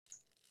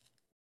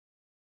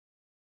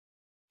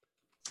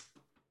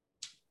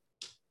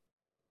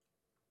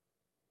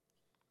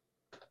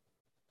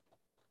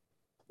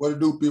What to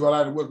do, people? I'd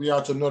like to welcome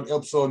y'all to another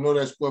episode of Know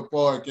That Sport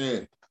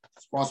Podcast,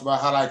 sponsored by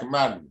Highlight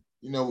Commodity.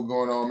 You know what's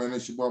going on, man.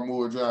 It's your boy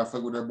Moore Drive.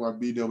 Fuck with that boy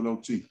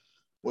BWOT.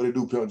 What it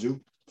do, Pimp Jew?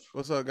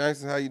 What's up,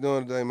 gangsters? How you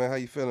doing today, man? How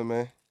you feeling,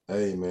 man?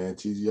 Hey, man.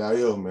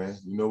 TGIL, man.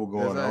 You know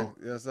what's going on.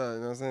 Yes, sir. You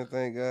know what I'm saying?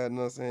 Thank God. You know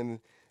what I'm saying?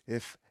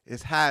 If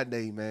it's high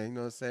day, man. You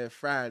know what I'm saying?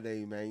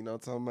 Friday, man. You know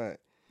what I'm talking about?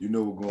 You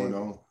know what's going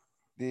on.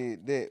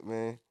 Did that,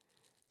 man.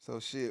 So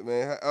shit,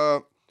 man.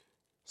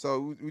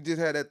 So we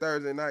just had that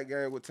Thursday night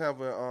game with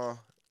Tampa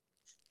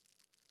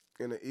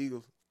and the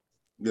Eagles.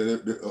 Yeah,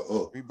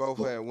 We both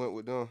went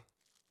with them.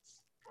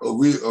 A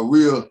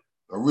real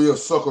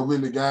sucker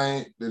really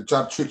game. They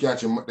try to trick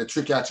out your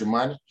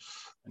money.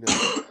 Yeah,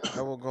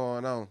 that was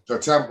going on. So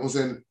Tampa was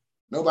saying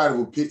nobody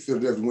would pick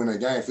Philadelphia to win that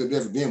game.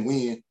 Philadelphia didn't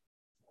win.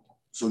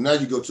 So now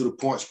you go to the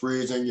point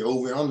spreads and your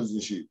over and unders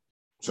and shit.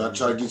 Try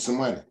to get some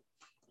money.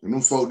 And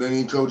them folk that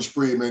ain't cover the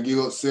spread, man. Give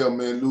up 7,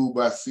 man, lose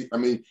by 6. I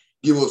mean,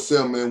 give up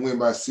 7, man, win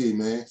by 6,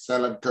 man.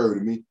 Sound like a curve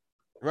to me.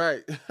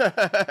 Right.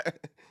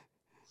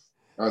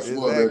 I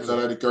swear, man,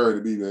 sound like a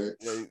curve to me, man.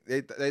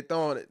 They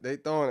throwing it. They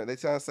trying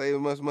to save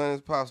as much money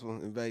as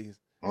possible in Vegas.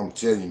 I'm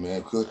telling you,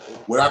 man. Because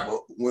when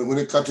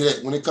it comes to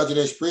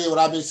that spread, what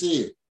I've been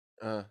seeing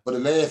for the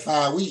last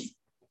 5 weeks,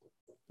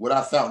 what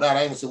I found out,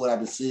 I ain't gonna say what I've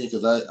been seeing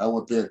because I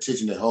wasn't paying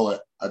attention that hard.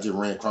 I just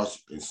ran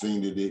across and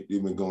seen that they've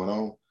been going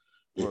on.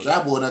 The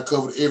Cowboys done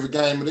covered every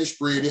game of their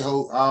spread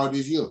all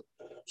this year.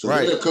 So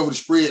they done covered the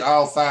spread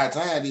all 5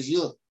 times this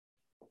year.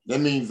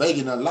 That means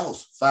Vegas done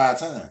lost 5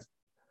 times.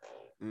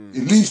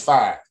 At least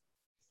 5.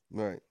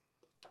 Right.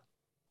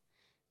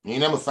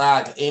 Ain't number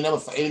 5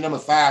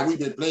 we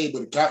been played,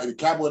 but the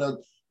Cowboys done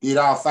did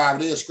all 5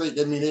 of theirs straight.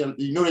 That means they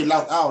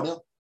lost all of them.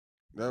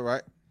 That's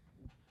right.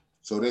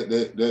 So they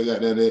got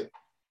that.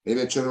 They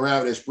done turn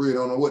around with that spread.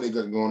 Don't know what they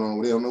got going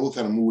on. They don't know what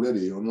kind of move that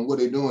is. Don't know what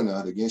they doing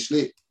now. They getting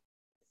slick.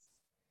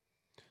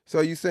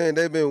 So you saying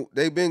they have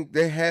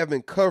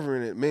been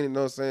covering it, meaning, you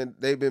know what I'm saying,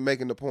 they've been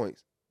making the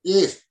points.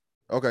 Yes.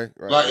 Okay.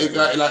 Right. Like if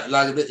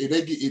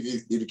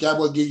the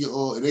Cowboy give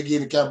you if they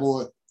give the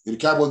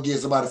Cowboy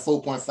gives somebody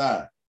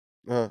 4.5,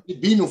 they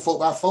beat them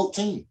by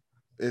 14.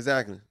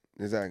 Exactly.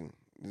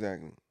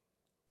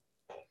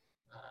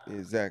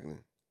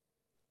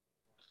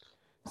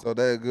 So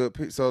they're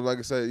good. So like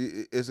I said,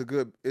 it's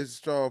a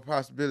strong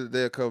possibility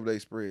they'll cover their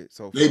spread.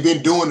 So they've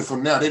been doing it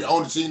from now. They're the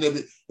only team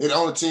that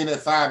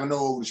 5-0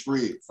 over the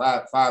spread.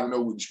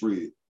 5-0 with the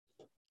spread.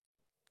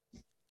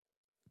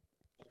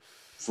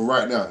 For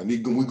right now, and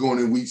we're going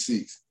in week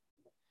 6.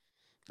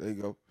 There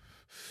you go.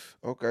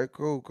 Okay,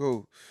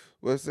 cool.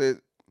 Well,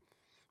 said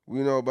we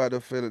know about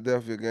the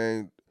Philadelphia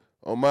game.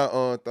 On my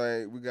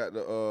thing, we got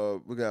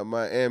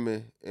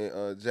Miami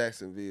and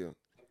Jacksonville.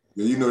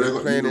 Yeah, you know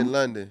they're playing in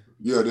London.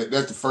 Yeah,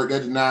 that's the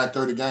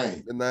 9:30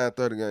 game. The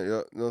 9:30 game. Yeah, you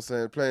know what I'm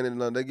saying? Playing in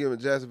London. They giving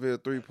Jacksonville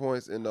 3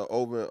 points, and the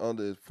over and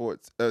under is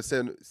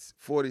 47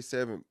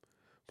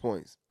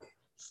 points.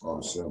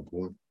 47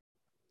 points.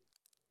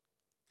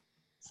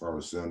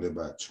 47. They're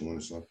about 20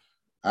 something.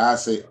 I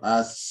say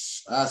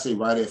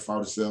right at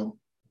 47.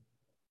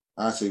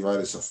 I say right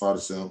at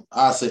 47.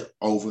 I say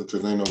over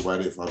because ain't no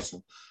right at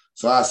 47.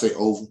 So I say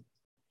over.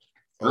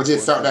 I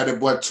just found out that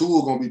boy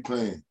Tua gonna be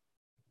playing.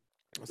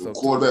 The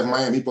quarterback from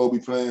Miami, he supposed to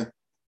be playing.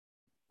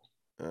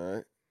 All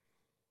right.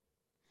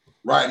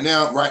 Right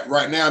now,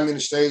 I'm in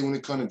the stage when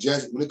it comes to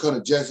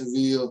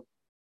Jacksonville.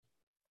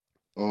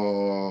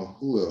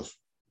 Who else?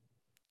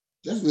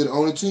 Jacksonville the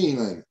only team,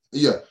 ain't it?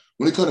 Yeah.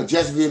 When it comes to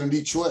Jacksonville and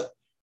Detroit,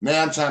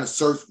 now I'm trying to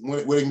search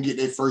where they can get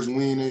their first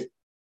win at.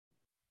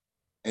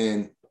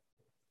 And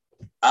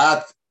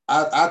I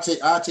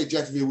take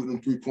Jacksonville with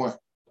them 3 points.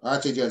 I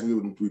take Jacksonville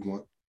with them 3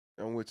 points.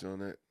 I'm with you on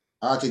that.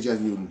 I'll take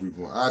Jacksonville with the 3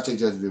 points. I'll take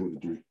Jacksonville with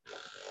the 3.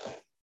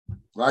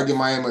 If I give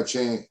Miami a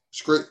chance,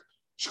 straight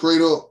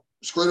up,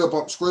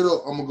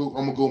 I'm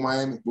gonna go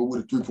Miami, but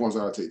with the 3 points,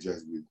 I'll take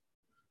Jacksonville.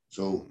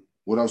 So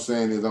what I'm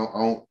saying is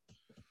I'll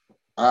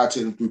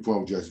take them 3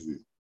 points with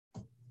Jacksonville.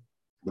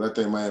 But I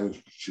think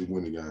Miami should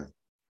win the game.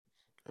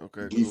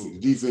 Okay.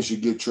 Defense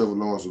should get Trevor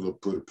Lawrence a little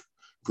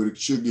pretty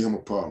should give him a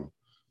problem.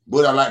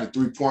 But I like the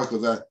 3 points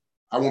because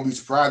I won't be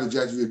surprised if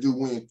Jacksonville do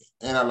win,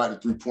 and I like the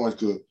 3 points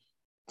because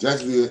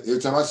Jacksonville, every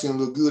time I see them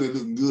look good, they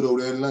looking good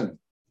over there in London.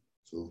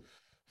 So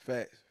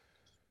Facts.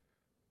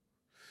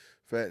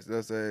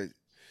 That's saying,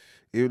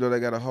 even though they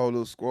got a whole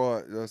little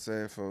squad, you know what I'm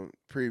saying, from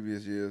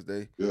previous years,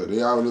 they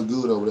all look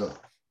good over there.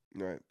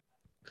 Right.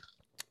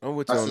 I'm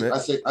with you on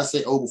that. I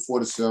say over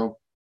 47,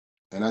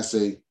 and I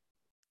say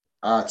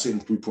I'll take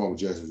them 3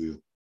 points with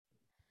Jacksonville.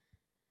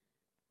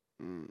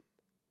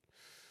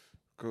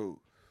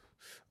 Cool.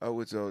 I'm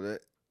with you on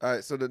that. All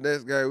right, so the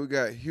next guy, we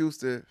got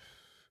Houston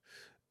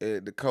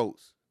and the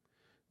Colts.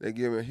 They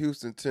giving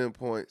Houston 10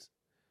 points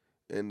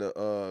and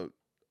the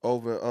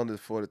over and under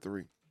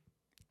 43.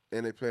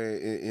 And they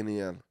playing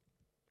in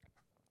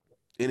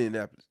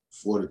Indianapolis.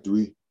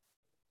 43.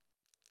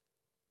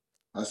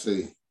 I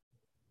say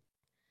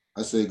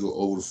go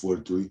over the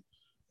 43.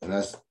 And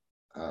that's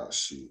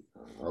shit.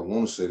 I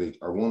want to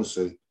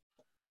say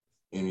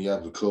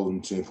Indianapolis covered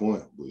them 10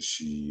 points, but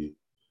shit,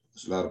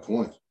 it's a lot of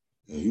points.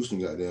 And Houston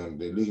got down,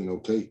 they looking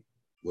okay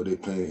what they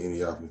playing in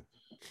Indianapolis.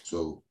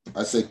 So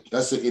I say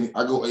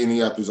I go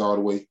Indianapolis all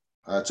the way.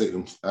 I take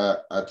them.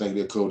 I think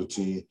they'll cover the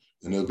 10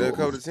 and they'll go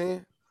cover the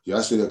 10. Yeah,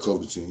 I say they'll cover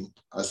the 10.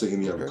 I say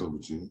Indianapolis cover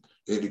the 10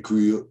 at the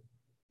crib.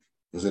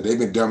 I said they've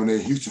been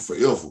dominating Houston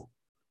forever.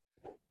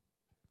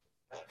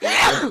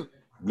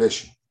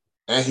 Bless you.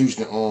 And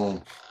Houston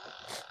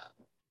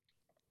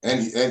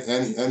and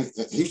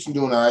Houston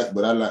doing all right,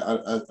 but I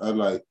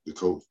like the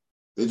coach.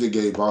 They just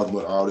gave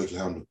Baltimore all they can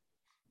handle.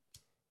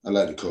 I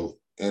like the coach,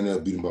 and they'll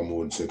beat them by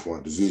more than 10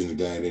 points. Division the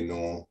game, they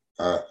know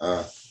them.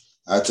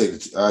 I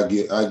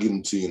give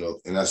them 10 up,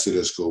 and I say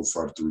they'll score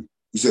 43.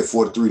 You said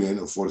 43 then,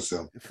 or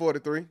 47?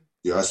 43.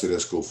 Yeah, I say they'll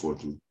score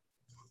 43.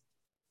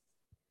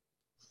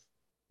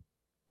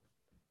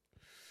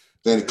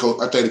 I think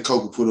the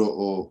coach could put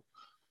up.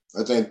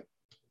 I think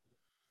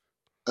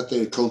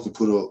the coach could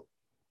put up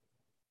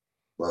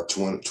about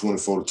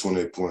 24 to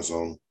 28 points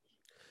on.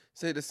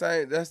 See,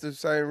 that's the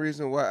same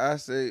reason why I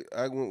say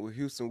I went with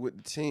Houston with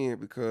the 10,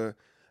 because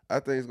I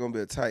think it's gonna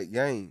be a tight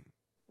game.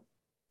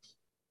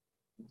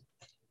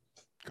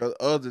 Because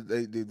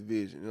they did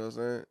division, you know what I'm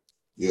saying?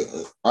 Yeah,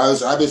 I've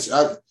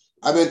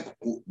been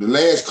the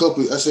last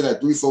couple. I said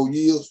that 3-4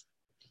 years.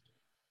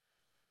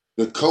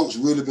 The coach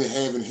really been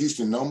having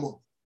Houston number,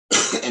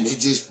 and they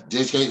just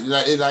can't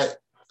like.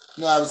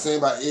 You know, I was saying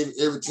about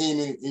every team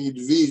in your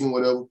division,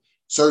 whatever.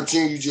 Certain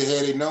teams you just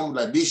had a number.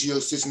 Like this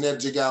year, Cincinnati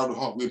just got out of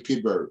the hump with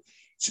Pittsburgh.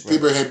 So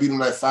Pittsburgh had beat them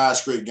like 5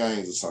 straight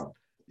games or something.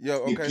 Yo,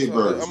 okay, so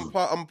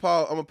I'm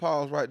gonna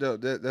pause right there.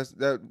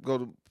 That go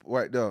to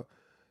right there.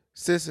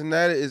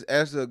 Cincinnati is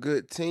actually a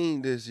good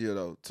team this year,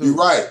 though. Too. You're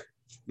right.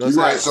 You're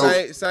right.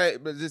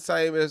 But the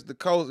same as the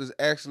Colts is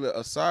actually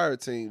a sorry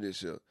team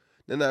this year.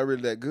 They're not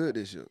really that good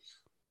this year.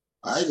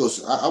 I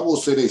will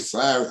say they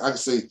sorry. I can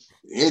say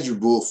the injury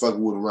bull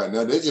fucking with them right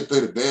now. They just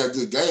played a damn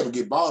good game and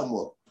get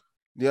Baltimore.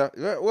 Yeah.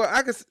 Well,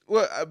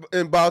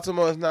 in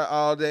Baltimore it's not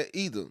all that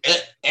either.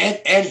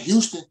 And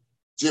Houston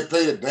just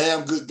played a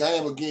damn good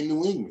game against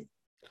New England.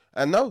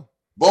 I know.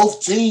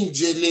 Both teams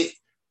just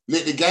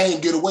let the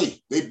game get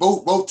away. They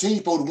both teams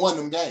supposed to won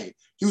them games.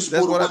 Houston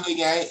supposed to won their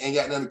game and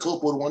got nothing to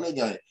cope with won their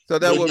game. So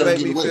that would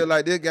make me feel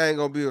like this game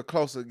gonna be a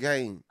closer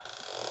game.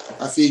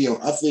 I feel you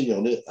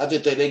on that. I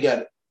just think they got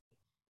it.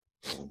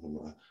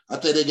 I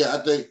think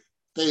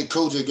the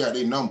coach just got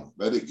their number.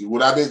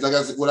 What I've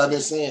been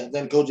saying. I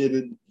think the coach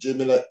just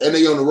been like, and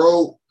they on the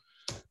road,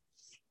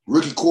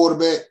 rookie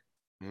quarterback.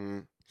 Mm-hmm.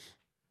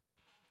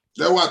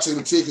 That's why I take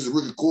them 10 because the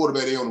rookie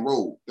quarterback they on the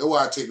road. That's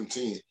why I take them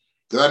 10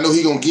 because I know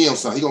he gonna give him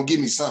something. He gonna give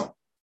me something.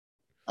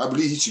 I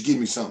believe he should give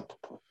me something.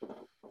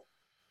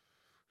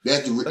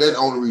 That's the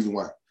only reason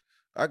why.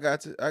 I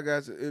got you.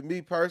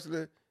 Me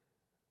personally,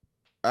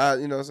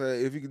 you know what I'm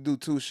saying, if you could do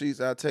 2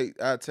 sheets, I take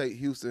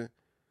Houston.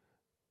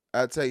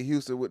 I take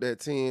Houston with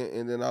that 10,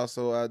 and then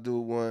also I do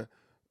one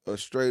a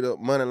straight up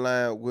money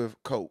line with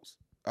Colts.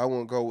 I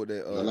won't go with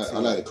that. I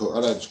like the coach.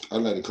 I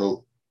like the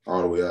coach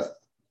all the way out.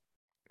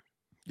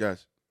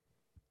 Gotcha.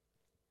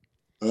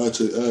 I'll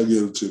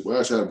give him a tip.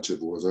 I'll try them tip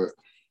boys. All right.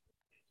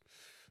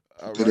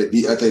 I think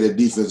that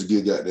defense is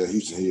good. Got there,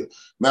 Houston Hill.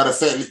 Matter of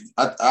fact,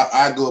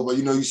 I go, but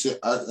you know, you said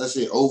I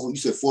said over. You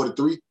said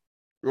 43.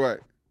 Right.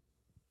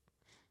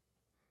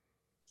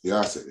 Yeah,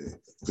 I said that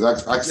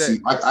because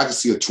I can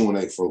see a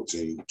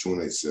 28-14,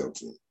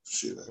 28-17.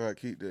 Shit. All right,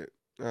 keep that.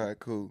 All right,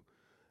 cool.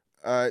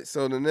 All right,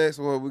 so the next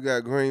one we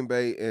got Green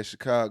Bay and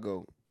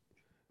Chicago.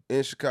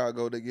 In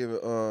Chicago, they give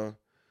it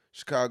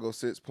Chicago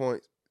 6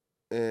 points,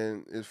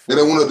 and it's 4.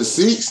 They went up to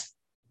 6.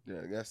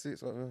 Yeah, they got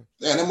 6 on there.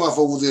 Yeah, that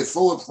motherfucker was at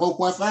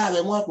 4.5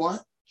 at one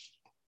point.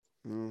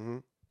 Mm-hmm.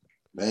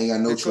 They ain't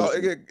got no trust.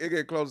 It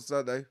get close to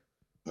Sunday.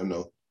 I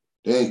know.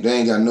 They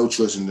ain't got no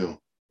trust in them.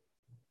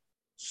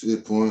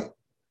 6 point.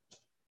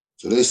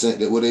 So they saying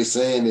that what they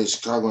saying is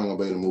Chicago ain't gonna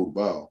be able to move the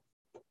ball.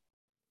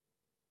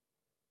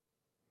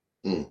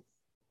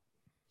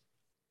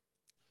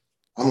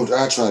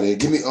 I try that.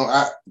 Give me.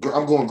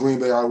 I'm going Green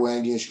Bay all the way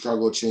and getting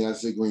Chicago a chance.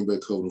 I say Green Bay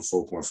cover them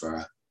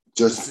 4.5.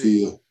 Justin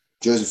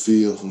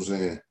Fields. I'm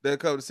saying they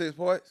cover the 6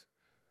 points.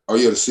 Oh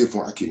yeah, the 6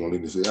 point. I keep on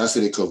leaving this. I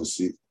say they cover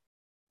 6.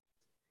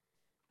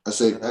 I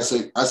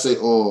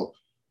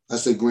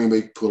say Green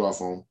Bay pull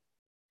off on.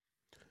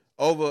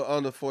 Over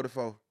under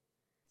 44.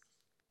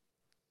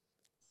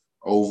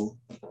 Over.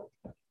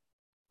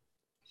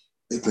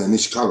 They playing in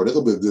Chicago. They're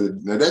gonna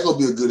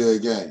be a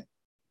good game.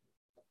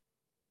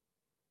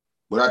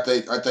 But I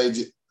think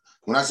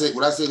when I say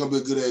gonna be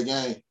a good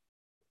game,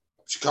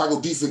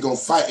 Chicago defense gonna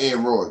fight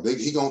Aaron Rodgers.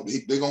 They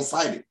gonna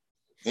fight it.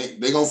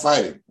 They gonna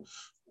fight it.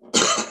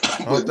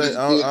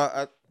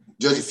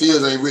 Justin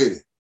Fields ain't ready.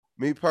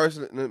 Me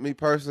personally,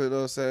 you know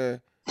what I'm saying?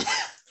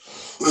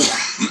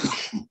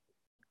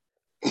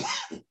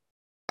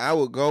 I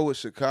would go with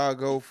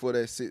Chicago for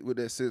that 6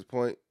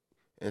 point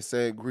and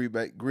say Green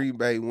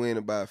Bay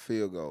winning by a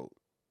field goal.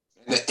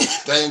 They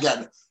ain't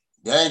got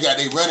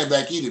their running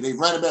back either. They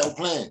running back was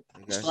playing.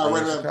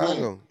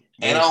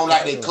 And I don't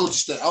like their coaching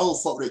staff. I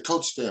don't fuck with their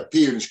coaching staff,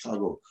 period, in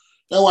Chicago.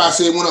 That's why I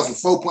said it went up from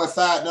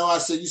 4.5. No, I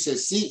said you said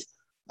 6.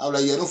 I was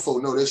like, yeah, them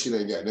folk know that shit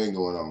ain't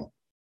going on.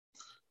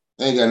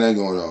 Ain't got nothing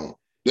going on.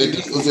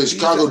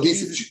 Chicago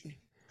defense.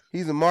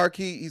 He's a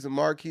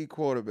marquee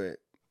quarterback.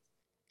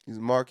 He's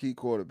a marquee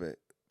quarterback.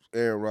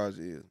 Aaron Rodgers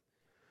is.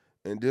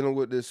 And dealing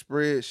with this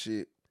spread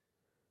shit,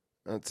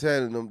 I'm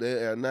telling them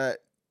they are not.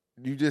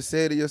 You just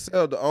said it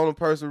yourself. The only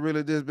person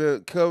really just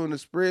been covering the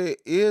spread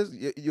is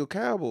your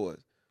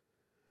Cowboys.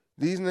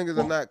 These niggas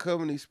are not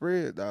covering these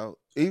spreads, dog.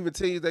 Even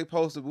teams they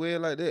posted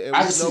win like that, and we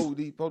know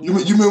these supposed to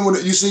win. You remember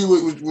when you see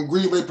when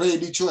Green Bay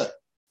played Detroit?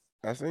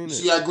 I seen it.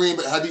 See how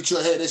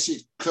Detroit had that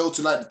shit close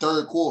to like the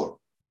third quarter.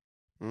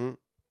 Mm-hmm.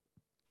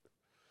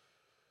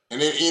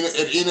 And then at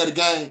the end of the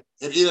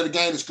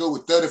game, they scored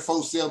with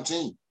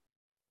 34-17.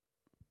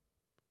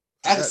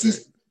 I can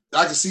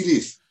see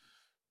this.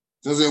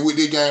 So I'm saying with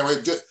this game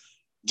right,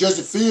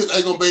 Justin Fields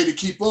ain't gonna be able to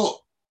keep up.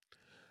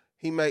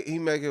 He make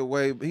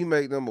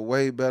them a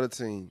way better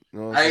team. You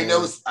know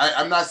what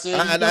I'm not saying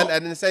I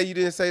didn't say you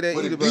didn't say that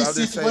either. But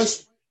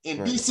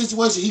in this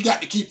situation, he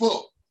got to keep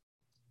up.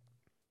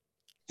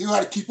 He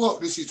got to keep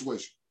up this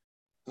situation.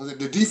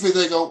 The defense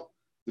ain't go.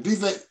 The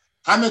defense.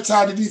 How many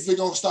times the defense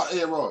gonna start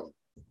Aaron Rodgers?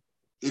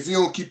 If you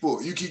don't keep up,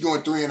 you keep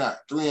going 3 and out.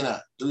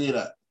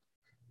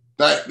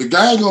 Like the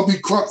guy ain't gonna be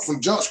crunk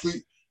from Jump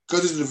Street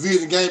because it's a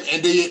division game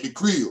and they at the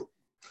crib.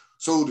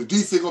 So the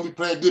defense gonna be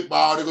playing good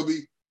ball. They're gonna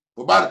be.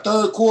 But by the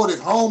third quarter, if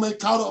home ain't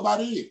caught up by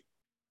the end,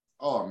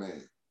 oh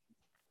man.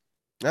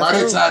 By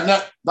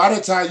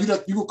that time, you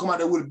gonna come out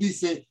there with a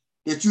defense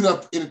that you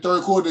done in the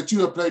third quarter that you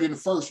done played in the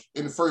first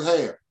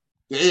half.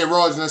 The Aaron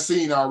Rodgers done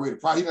seen already.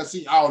 Probably he done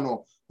seen, I don't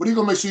know. But he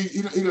gonna make sure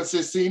he done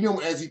seen them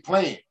as he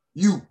playing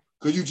you,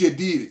 because you just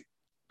did it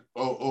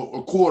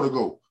a quarter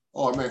ago.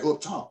 Oh man,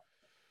 up top.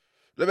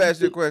 Let me ask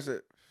you a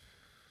question.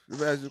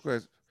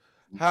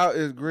 How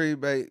is Green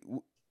Bay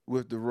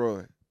with the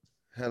run?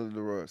 Handling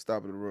the run,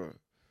 stopping the run?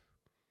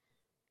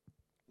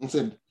 I'm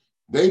saying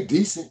they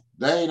decent.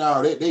 They ain't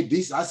all that. They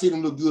decent. I see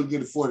them look good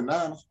against the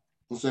 49ers.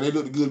 I'm saying they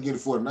look good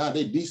against the 49ers.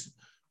 They decent.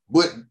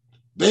 But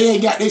they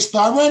ain't got their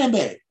star running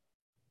back.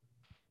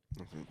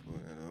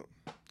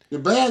 The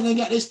Bears ain't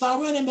got their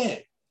star running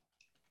back.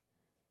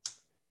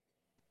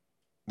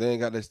 They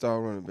ain't got their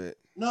star running back.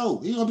 No,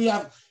 he gonna be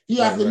out.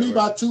 He out for me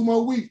about 2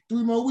 more weeks,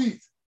 3 more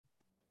weeks.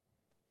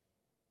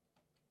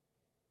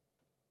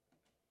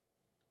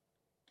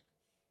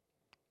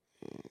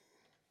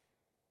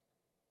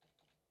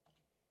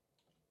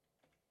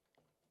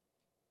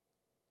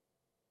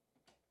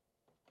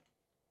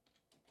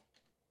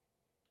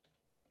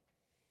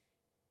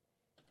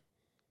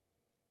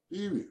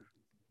 Period.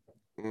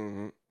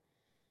 Mm-hmm.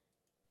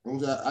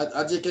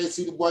 I just can't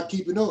see the boy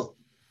keeping up.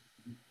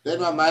 That's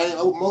my main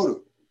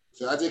motive.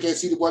 So I just can't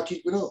see the boy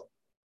keeping up.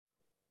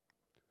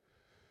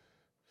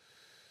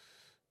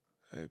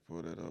 Hey,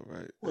 pull that up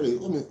right. How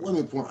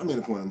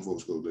many points them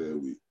folks go there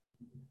week?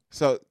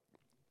 So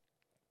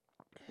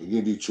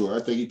again,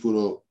 Detroit, I think he put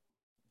up.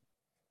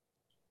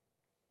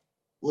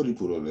 What did he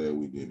put up last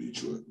week in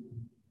Detroit?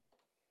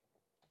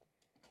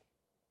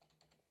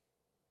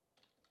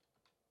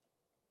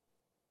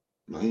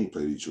 No, he ain't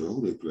played Detroit.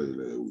 Who they played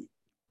last week?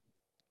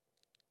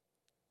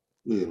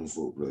 Who had them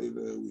folks played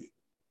last week?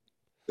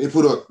 They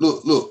put up,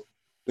 look.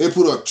 They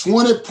put up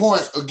 20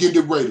 points against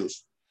the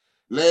Raiders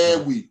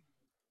last week.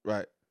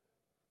 Right.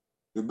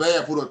 The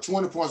Bears put up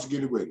 20 points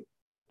against the Raiders.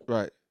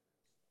 Right.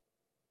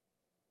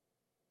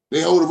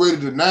 They hold the Raiders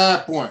to 9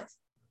 points.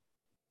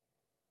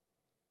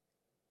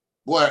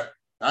 Boy,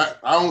 I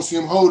don't see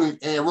him holding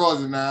Aaron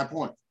Rodgers to 9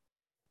 points.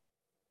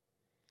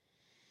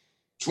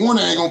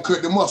 20 ain't gonna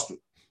cut the mustard.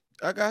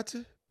 I got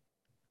you.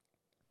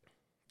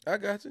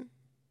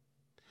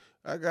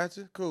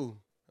 Cool.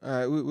 All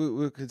right,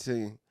 we'll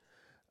continue.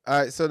 All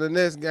right, so the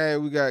next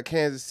game we got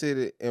Kansas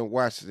City and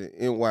Washington.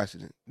 In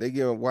Washington, they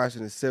giving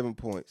Washington 7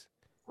 points.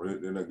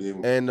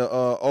 And the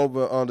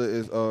over under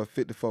is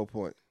 54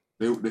 points.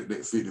 They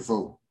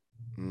 54.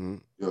 Mm-hmm.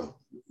 Yeah.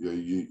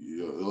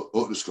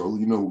 Up the score.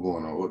 You know what's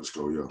going on. Up the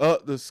score. Yeah.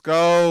 Up the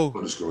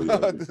score. Yeah.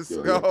 Up the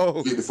score.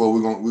 Yeah.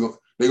 54.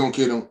 They gonna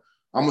kill them.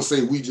 I'm gonna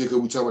say we just because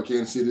we talk about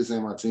Kansas City. This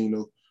ain't my team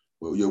though.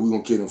 But yeah, we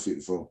gonna kill them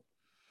 54.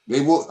 They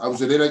will. I would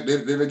say they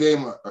gave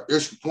them an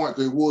extra point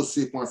because it was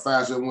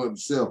 6.5, so it went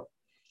to 7.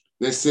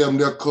 That 7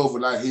 they're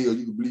covered like hell.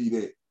 You can believe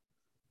that.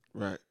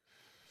 Right.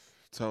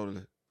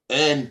 Totally.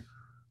 And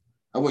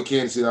I went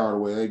Kansas City all the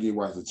way. I didn't give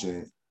Washington a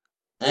chance.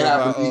 And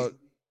I believe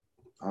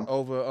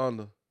over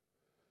under.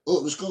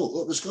 Up the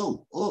score.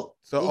 Up.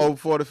 So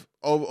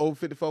over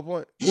 54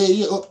 points?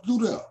 Yeah, up through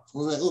there.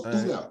 Through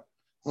there.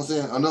 I'm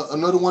saying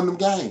another one of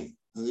them games.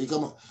 He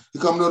come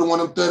another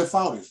one of them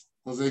 30-40s.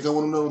 I'm saying he come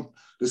one of them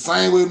the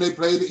same way when they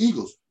played the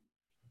Eagles.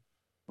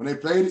 They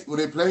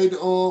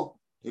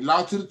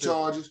lost to the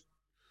Chargers.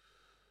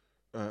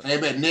 Came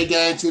back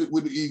next game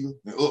with the Eagles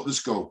and up the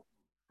score.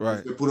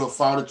 Right. They put up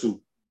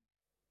 42.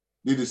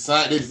 They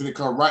decided they finna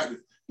come right.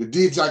 The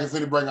D-Jockey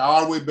finna bring it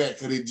all the way back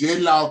because they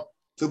just lost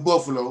to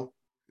Buffalo.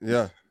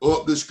 Yeah.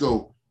 Up the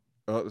score.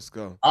 Up the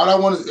score. All I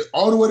want is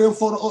all the way them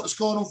for the up the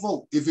score them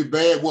folk. If it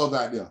bad was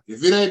out there.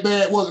 If it ain't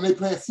bad was and they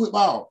playing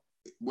football,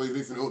 wait,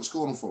 they finna up the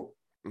score them folk.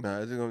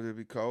 Nah, it's gonna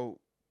be cold.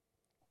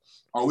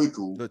 Oh, we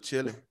cool. A little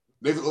chilly.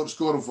 They finna up the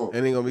score them folks.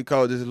 And ain't gonna be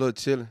called just a little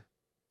chilling.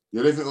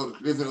 Yeah, they finna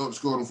up the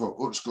score them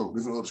folks. Up the score.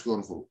 They finna up the score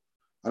them folks.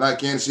 I like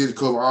Kansas City to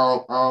cover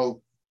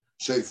all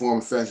shape, form,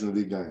 and fashion of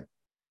this game.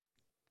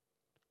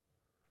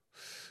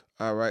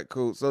 All right,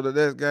 cool. So the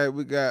next game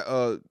we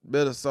got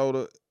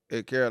Minnesota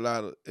and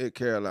Carolina.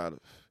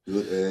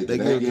 They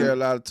give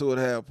Carolina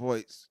 2.5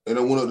 points. And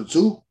they went up to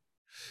 2?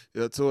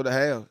 Yeah,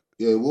 2.5.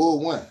 Yeah, it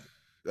was 1.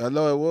 I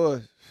know it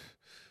was.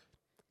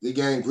 The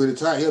game pretty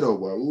tight here though,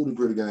 boy. Ooh,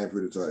 the game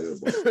pretty tight here,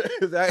 boy.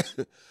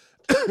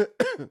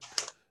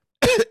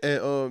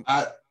 And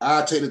I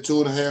take the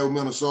 2.5 with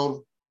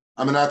Minnesota.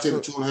 I mean, I take the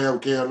 2.5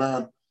 with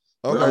Carolina.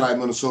 Okay. But I like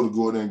Minnesota to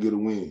go in there and get a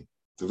win.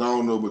 Because I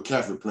don't know if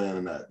McCaffrey playing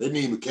or not. They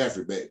need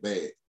McCaffrey back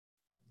bad.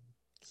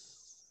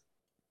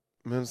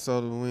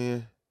 Minnesota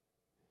win.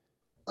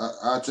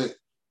 I take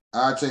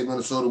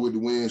Minnesota with the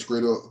win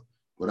straight up.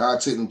 But I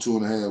take them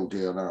 2.5 with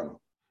Carolina.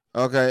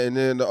 Okay, and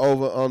then the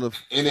over on the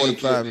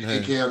 45.5.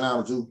 And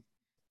Carolina too.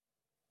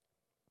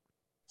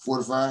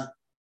 45.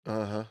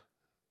 Uh-huh.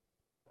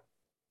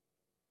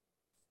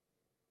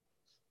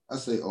 I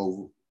say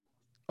over.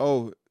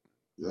 Over.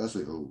 Yeah, I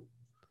say over.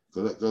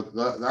 Cause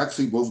I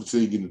see both the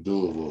teams getting the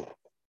dub up.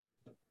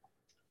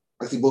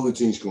 I see both the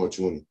teams scoring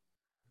 20.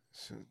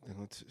 They're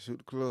gonna shoot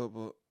the club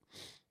up.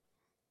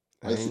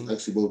 I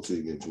see both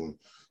teams getting 20.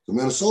 So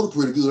Minnesota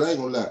pretty good. I ain't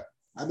gonna lie.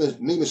 I been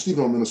niggas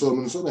sleeping on Minnesota.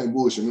 Minnesota ain't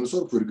bullshit.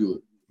 Minnesota pretty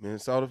good.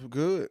 Minnesota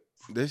good.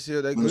 This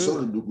year they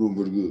Minnesota good. doing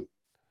pretty good.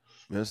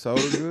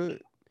 Minnesota good.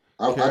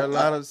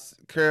 Carolina,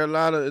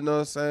 you know what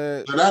I'm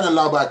saying? Carolina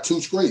lost by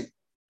 2 straight.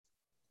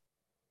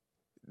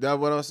 That's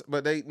what I'm saying.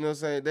 But they, you know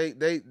what I'm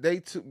saying?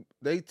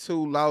 They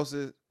two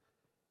losses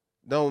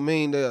don't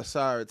mean they're a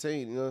sorry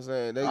team. You know what I'm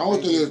saying? I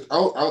don't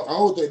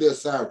think they're a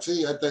sorry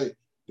team. I think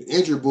the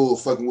injury bull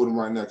fucking with them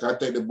right now. Cause I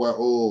think that boy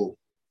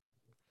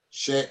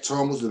Shaq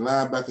Thomas, the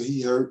linebacker,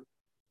 he hurt.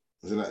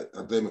 And I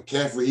think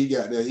McCaffrey, he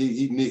got there.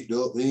 He nicked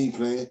up. He ain't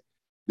playing.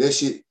 That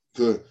shit,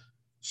 because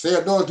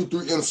Sam Darnold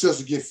threw 3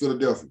 interceptions against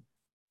Philadelphia.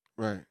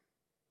 Right.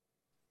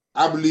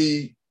 I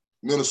believe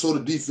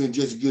Minnesota defense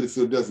just as good as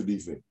Philadelphia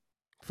defense.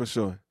 For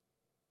sure.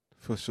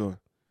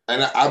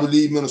 And I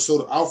believe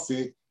Minnesota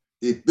offense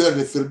is better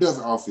than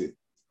Philadelphia offense.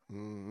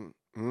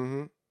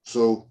 Mm-hmm.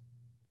 So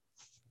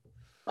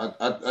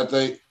I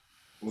think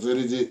they're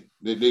going to need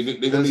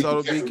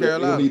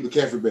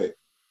McCaffrey back.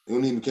 They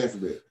don't need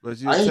McCaffrey back. But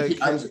they're going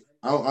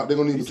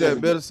to need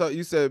McCaffrey back.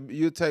 You said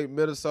you take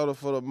Minnesota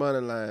for the money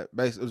line.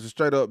 Basically, it was a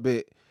straight up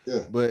bet.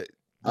 Yeah. But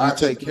I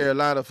take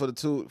Carolina for the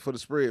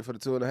spread for the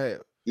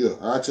 2.5. Yeah,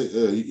 I take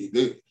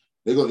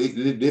they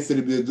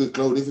finna be a good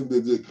close. They finna be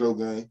a good close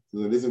game.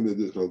 They finna be a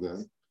good close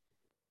game.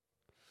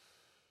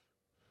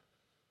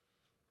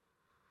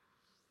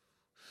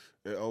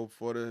 Yeah,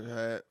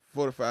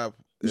 45.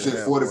 You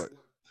said 40.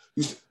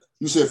 You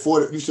said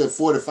 40. You said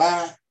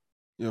 45.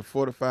 Yeah,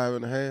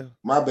 45.5.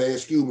 My bad.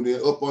 Excuse me.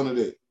 Then up under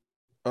that.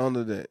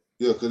 Under that.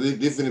 Yeah, because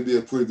they finna be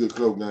a pretty good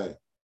close game.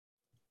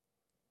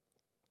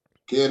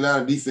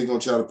 Carolina defense gonna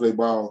try to play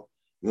ball.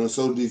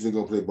 Minnesota defense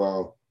gonna play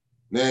ball.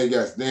 Now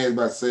it's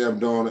about Sam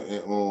Darnold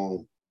and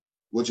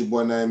what your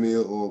boy name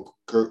is,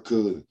 Kirk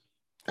Cousins.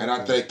 And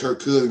I think Kirk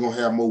Cousins gonna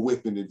have more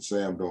weapon than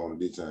Sam Darnold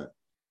this time.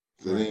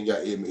 Because he ain't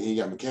got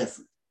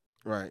McCaffrey.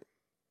 Right.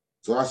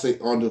 So I say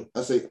under the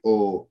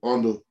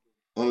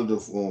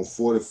 44,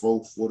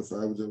 45,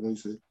 whatever you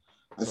say.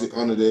 I say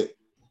under that.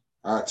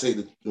 I take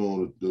the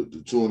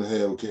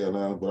 2.5 with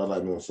Carolina, but I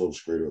like Minnesota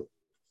straight up.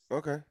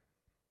 Okay.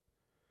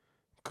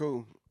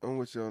 Cool. I'm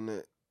with you on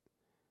that.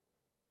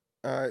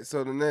 All right,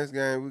 so the next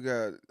game we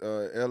got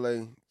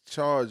LA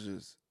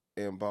Chargers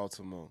in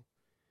Baltimore.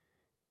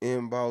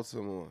 In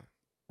Baltimore.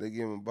 They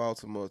giving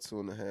Baltimore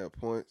 2.5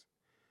 points.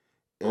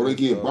 Oh, they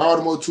give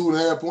Baltimore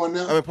 2.5 points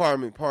now? I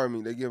mean, pardon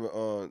me. They giving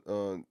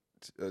the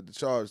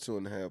Chargers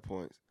 2.5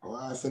 points. Oh,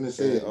 I was finna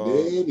say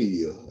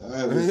baby.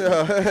 I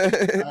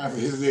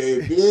finna say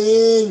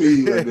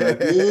baby.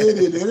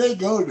 There they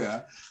go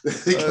now.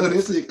 This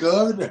is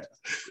coming now.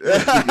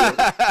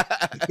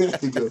 There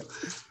you go.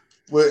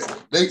 But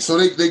they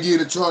give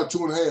the Chargers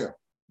 2.5.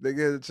 They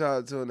give the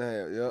Chargers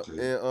 2.5. Yep.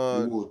 Okay.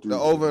 And the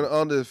over and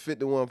under is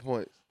 51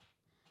 points.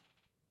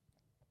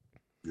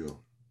 Yeah.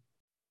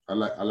 I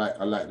like that.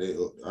 I like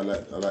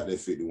that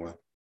 51.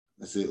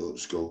 I say up the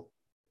score.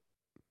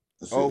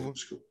 Over.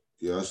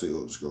 Yeah, I say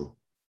up the score.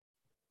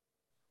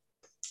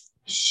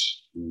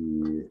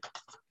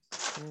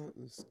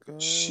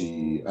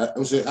 Shit.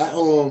 I'm saying I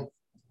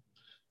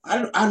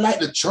like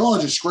the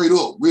Chargers straight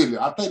up. Really,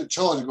 I think the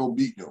Chargers gonna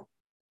beat them.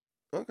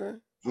 Okay.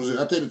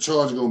 I think the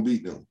Chargers gonna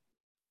beat them.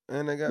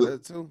 And they got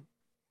that too.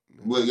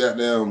 But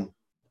goddamn,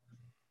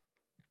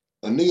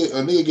 a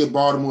nigga get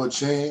Baltimore a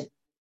chance.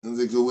 And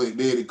they go with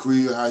there the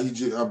career, how he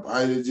just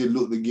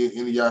looked against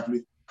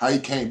Indianapolis, how he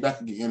came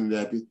back against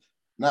Indianapolis.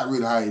 Not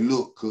really how he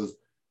looked, because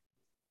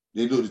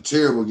they looked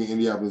terrible against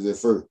Indianapolis at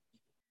first.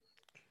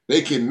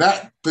 They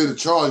cannot play the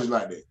Chargers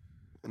like that.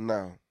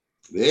 No.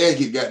 The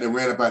ass got them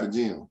ran up out the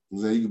gym.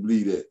 You can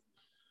believe that.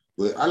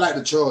 But I like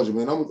the Chargers,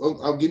 man.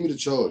 I'll give me the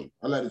Chargers.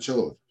 I like the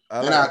Chargers.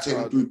 I take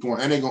them 3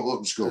 points, and they gonna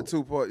up the score. The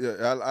 2 point, yeah.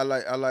 I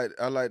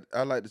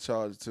like the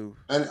Chargers too.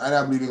 And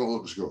I believe they gonna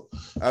up the score.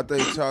 I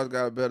think the Chargers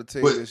got a better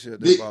team this year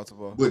than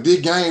Baltimore. But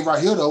this game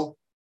right here though,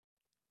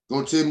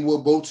 gonna tell me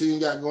what both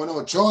teams got going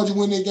on. Chargers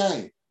win their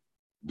game.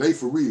 They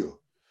for real.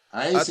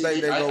 I ain't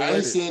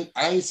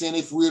saying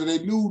they for real they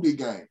lose their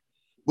game.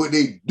 But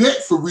they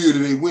dead for real that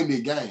they win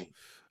their game.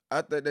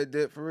 I think they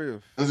dead for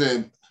real. I'm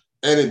saying,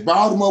 and if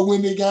Baltimore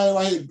win their game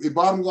right here, if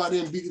Baltimore go out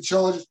there and beat the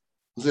Chargers,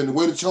 I'm saying the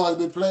way the Chargers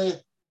been playing,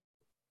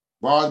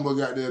 Baltimore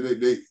got there,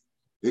 they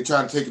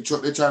trying to take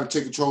control. They trying to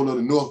take control of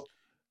the North,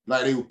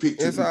 like they were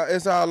picked. It's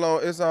all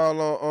on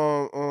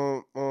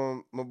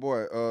my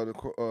boy. I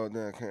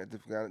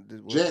forgot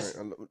this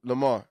word.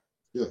 Lamar.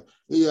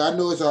 Yeah. I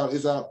know it's all.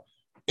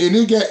 And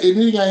he got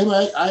him.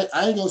 I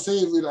ain't gonna say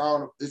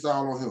it's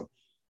all on him.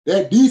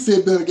 That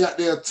defense better got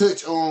their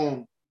touch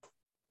on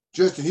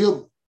Justin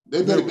Hill.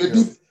 That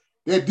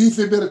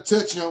defense better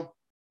touch him,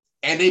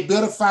 and they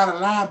better find a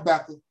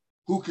linebacker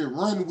who can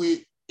run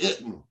with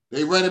Edmund.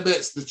 They running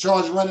backs, the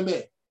Chargers running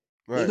back.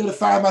 Right. They better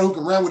find somebody who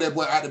can run with that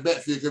boy out the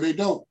backfield because they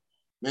don't.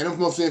 Man, I'm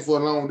gonna say for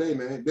a long day,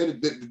 man.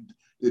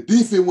 The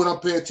defense when I'm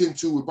paying attention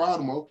to with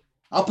Baltimore,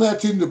 I'm paying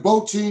attention to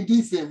both team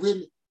defense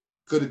really,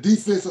 because the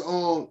defense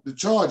on the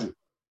Chargers,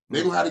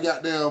 they gonna have to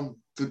goddamn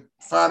to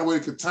find a way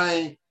to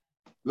contain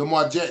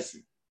Lamar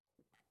Jackson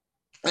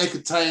and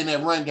contain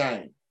that run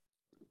game.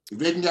 If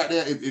they can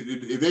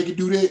if they can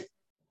do that,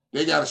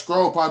 they got a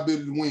strong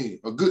possibility to win,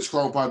 a good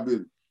strong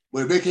possibility.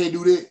 But if they can't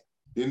do that,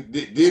 then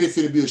it's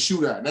finna be a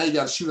shootout. Now you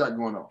got a shootout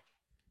going on.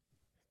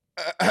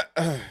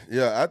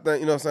 Yeah, I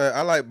think, what I'm saying,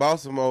 I like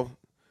Baltimore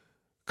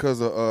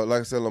because of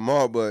like I said,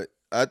 Lamar, but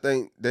I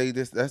think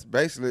that's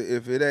basically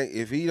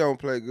if he don't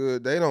play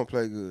good, they don't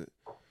play good.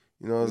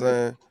 You know what I'm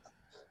saying?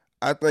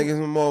 I think it's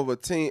more of a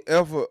team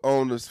effort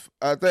on this.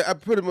 I just think, you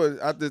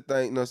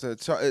know what I'm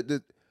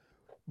saying,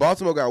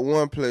 Baltimore got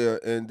one player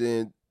and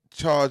then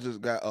Chargers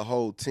got a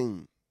whole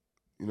team.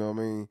 You know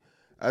what I mean?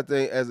 I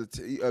think as a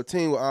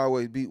team will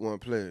always beat one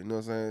player. You know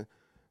what I'm saying?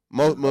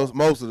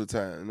 Most of the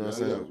time. You know what I'm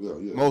saying?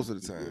 Yeah. Most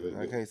of the time.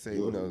 I can't say,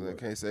 I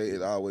can't say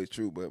it's always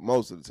true, but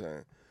most of the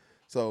time.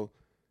 So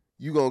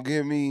you gonna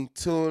give me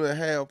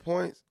 2.5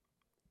 points?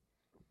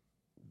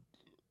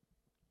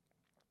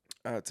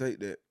 I'll take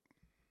that.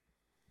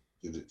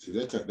 See,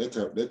 that time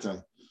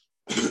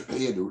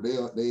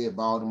they had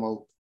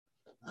Baltimore.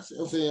 I'm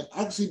saying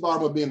I can see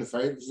Baltimore being the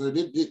favorite. So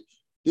did he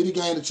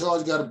gain the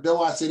Chargers? That's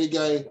why I said they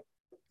gained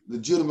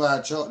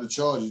legitimate the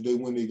Chargers. They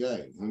win their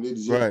game.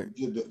 Right.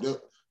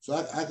 So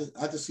I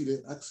can see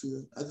that. I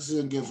can see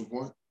them getting some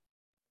points.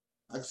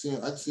 I can see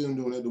them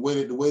doing that. The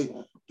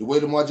way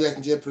Lamar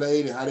Jackson just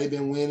played and how they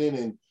been winning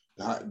and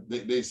how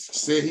they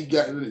said he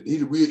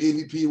the real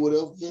MVP or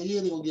whatever.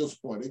 Yeah, they gonna give us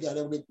a point. They got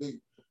them. They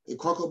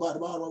crunk up about the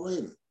Baltimore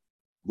Ravens.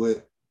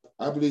 But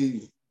I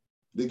believe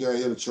they got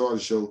here the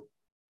Chargers show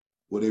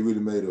what they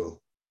really made of.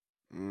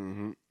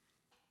 Mm-hmm.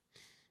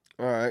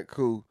 All right,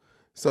 cool.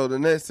 So the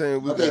next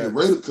thing I think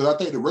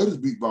the Raiders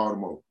beat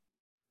Baltimore.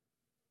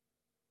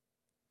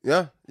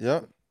 Yeah,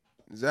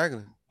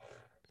 exactly.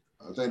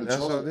 I think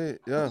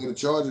the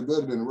Chargers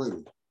better than the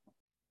Raiders.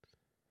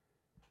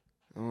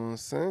 You know what I'm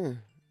saying?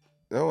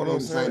 That's what I'm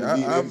saying.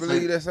 I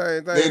believe that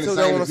same thing too.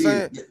 That's what I'm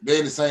saying. They're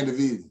in the same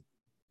division.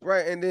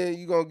 Right, and then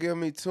you gonna give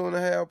me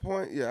 2.5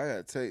 points? Yeah, I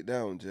gotta take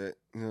that one, Jack.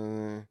 You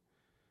know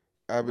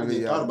what I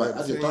mean? I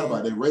just thought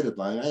about that Raider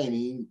thing. I ain't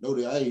even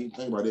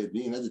think about that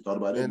then. I just thought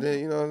about that. And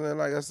then, you know what I'm saying?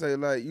 Like I say,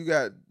 like you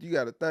got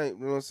to think,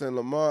 you know what I'm saying?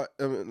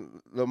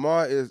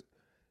 Lamar is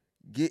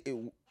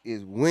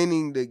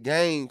winning the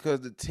game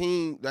because the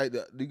team, like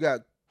you got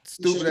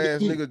stupid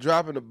ass nigga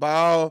dropping the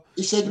ball.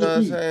 He's shaking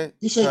the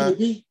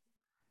beat.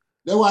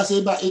 That's why I say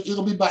it's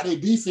gonna be about their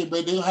defense,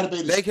 but they don't have to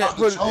be they can't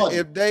put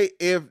if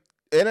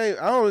it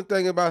ain't. I don't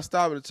think about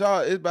stopping the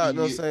charge. It's about, you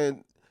know what I'm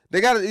saying. They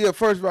got to,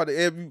 first of all,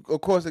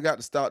 of course, they got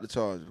to stop the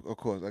charge. Of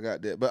course, I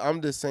got that. But I'm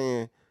just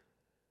saying,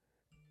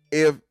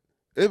 if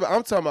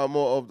I'm talking about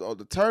more of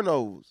the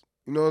turnovers,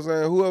 you know what I'm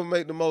saying? Whoever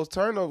make the most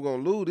turnovers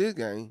going to lose this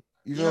game.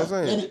 You know what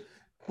I'm saying?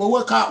 But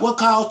what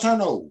cause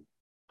turnover?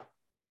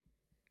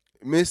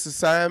 Missed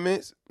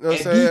assignments. You know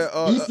what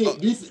I'm saying?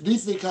 Defense,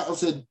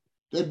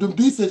 them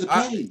defensive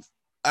plays.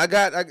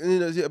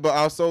 But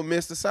also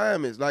missed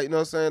assignments. Like, you know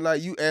what I'm saying?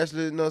 Like, you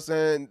actually, you know what I'm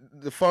saying,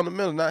 the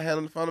fundamentals, not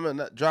handling the fundamentals,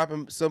 not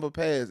dropping simple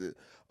passes,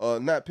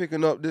 not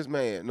picking up this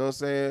man, you know what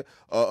I'm saying?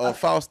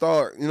 False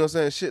start, you know what I'm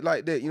saying? Shit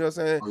like that, you know what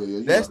I'm saying? Oh,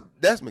 yeah,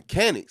 that's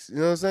mechanics, you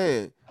know what I'm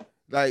saying?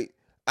 Like,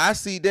 I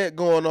see that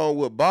going on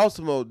with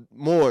Baltimore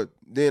more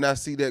than I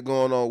see that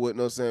going on with, you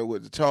know what I'm saying,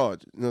 with the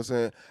Chargers. You know what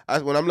I'm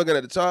saying? When I'm looking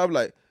at the Chargers, I'm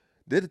like,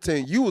 they're the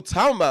team you were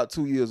talking about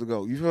 2 years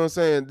ago. You feel what I'm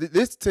saying?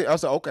 This team, I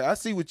said, okay, I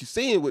see what you're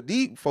seeing with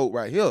these folk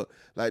right here.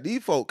 Like,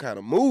 these folk kind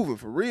of moving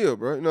for real,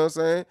 bro. You know what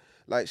I'm saying?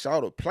 Like,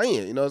 shout out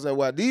playing. You know what I'm saying?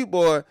 While these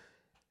boys,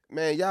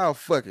 man, y'all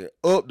fucking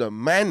up the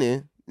money.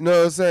 You know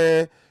what I'm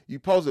saying? You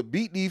supposed to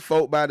beat these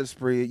folk by the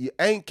spread. You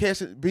ain't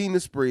beating the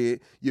spread.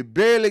 You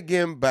barely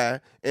getting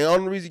by. And the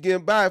only reason you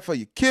getting by is for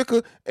your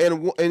kicker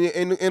and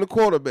a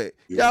quarterback.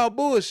 Y'all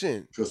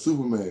bullshitting. For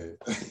Superman.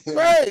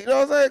 Right. You know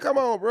what I'm saying? Come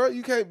on, bro.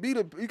 You can't beat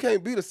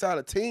a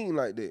solid team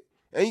like that.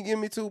 And you give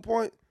me 2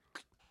 points?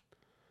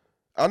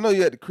 I know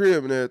you at the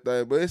crib and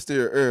everything, but it's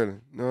still early.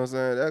 You know what I'm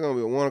saying? That's gonna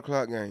be a 1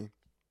 o'clock game.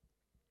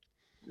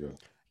 Yeah.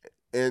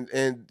 And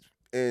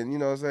you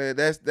know what I'm saying?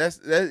 That's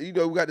we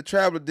got the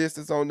travel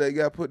distance on that. You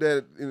gotta put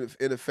that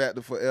in the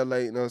factor for LA,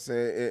 you know what I'm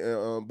saying,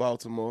 and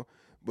Baltimore.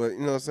 But you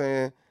know what I'm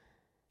saying?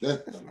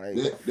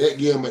 That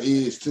gave him an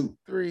edge too.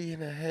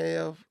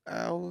 3.5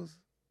 hours.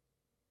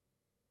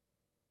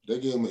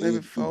 That gave him an maybe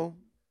edge 4. too.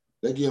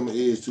 That gave him an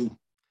edge too.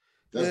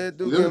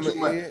 Do give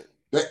him an edge.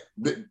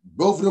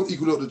 Both of them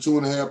equal up to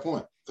 2.5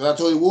 points. Cause I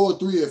told you Ward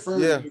 3 at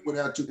first. Yeah. Went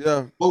out 2.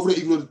 Yeah. Both of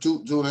them equal up to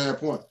 2.5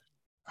 points.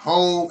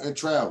 Home and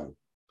travel.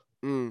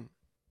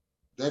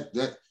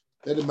 That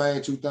the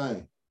main 2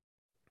 things.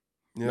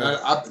 Yeah.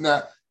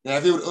 Now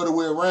if it was the other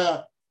way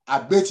around, I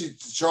bet you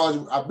the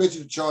Chargers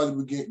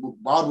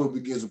Baltimore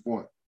begins a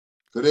point.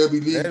 Cause they'll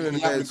be leading.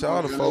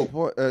 Chargers 4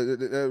 points.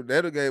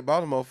 That'll gave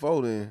Baltimore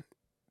 4 then.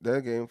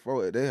 That game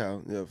 4 at their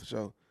house. Yeah, for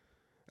sure.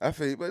 I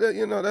feel, but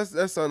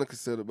that's something to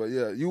consider. But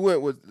yeah, you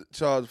went with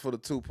Chargers for the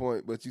 2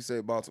 point, but you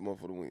say Baltimore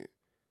for the win.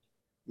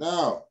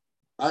 No,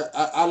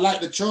 I like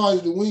the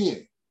Chargers to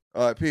win.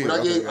 All right, But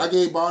I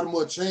gave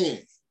Baltimore a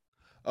chance.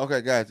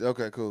 Okay, gotcha.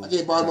 Okay, cool. I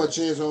gave Baltimore a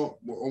chance on.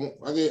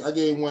 I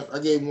gave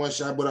him one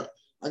shot, but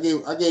I gave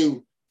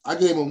him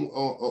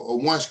a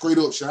one straight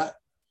up shot.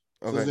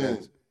 Okay, so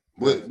gotcha.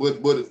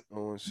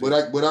 But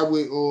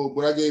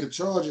I gave the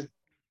Charger.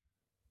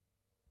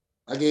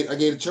 I gave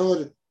the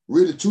Charger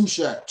really 2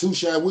 shot with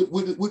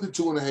the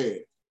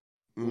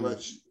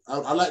 2.5.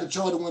 I like the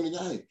Charger to win the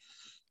game.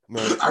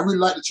 Man. I really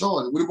like the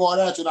Charger. With the ball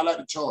out to, I like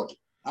the Charger.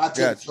 I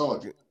take the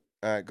Charger.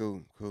 All right,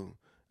 cool. All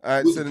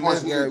right, so the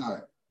next game.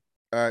 All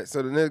right,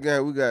 so the next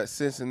game we got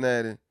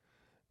Cincinnati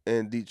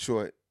and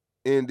Detroit.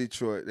 In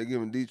Detroit, they're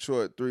giving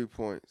Detroit 3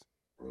 points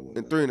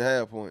and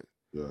 3.5 points.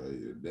 Yeah,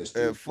 that's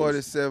and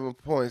 47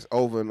 points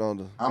over and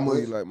under. How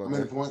much? How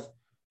many points?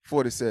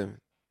 47.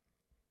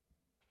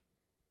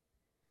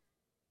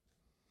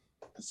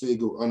 I say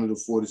go under the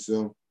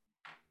 47.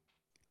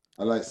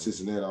 I like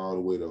Cincinnati all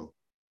the way though,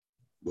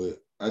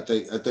 but I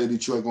think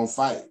Detroit gonna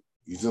fight.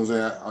 You see what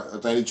I'm saying? I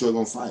think Detroit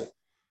gonna fight.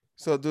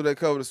 So do they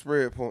cover the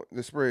spread of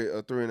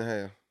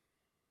 3.5?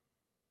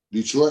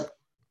 Detroit?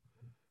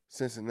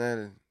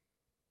 Cincinnati.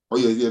 Oh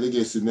yeah, they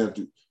get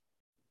Cincinnati.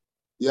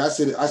 Yeah, I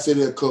said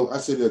they're covered. I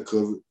said they're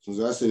covered.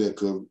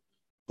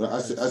 But I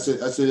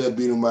said they'll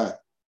beat them by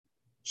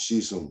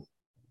some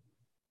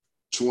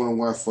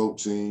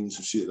 21-14,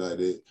 some shit like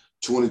that.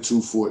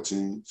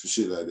 22-14, some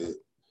shit like that.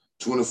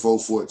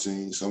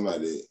 24-14, something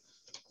like that.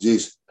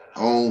 Just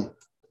I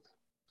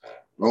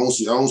don't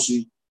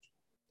see.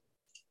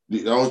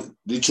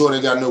 Detroit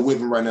ain't got no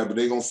whipping right now, but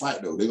they gonna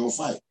fight though. They gonna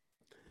fight.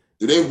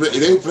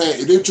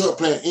 If Detroit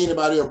playing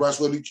anybody else,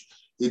 bro,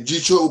 if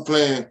Detroit were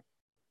playing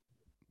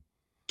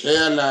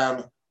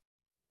Carolina,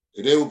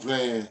 if they were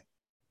playing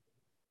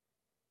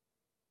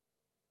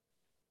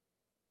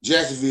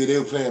Jacksonville, they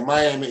were playing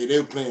Miami, if they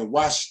were playing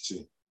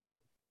Washington,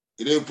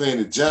 if they were playing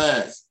the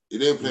Giants, if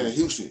they were playing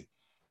Houston,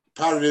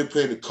 probably they were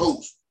playing the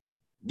Colts.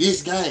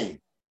 This game,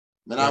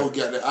 man,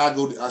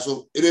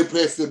 so if they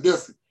play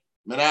Philadelphia,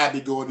 man, I'd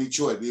be going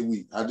Detroit this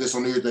week. I just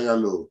on everything I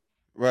love.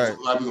 Right.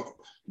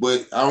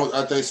 But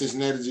I think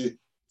Cincinnati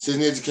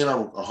came out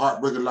with a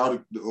heartbreaker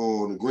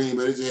on the Green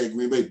Bay. They just had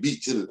Green Bay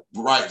beat to the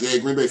right. They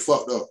had Green Bay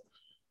fucked up.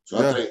 So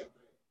I think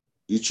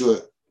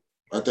Detroit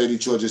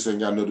just ain't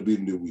got enough to beat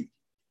them this week.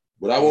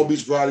 But I won't be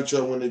surprised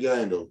Detroit win the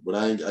game though. But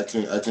I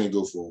can't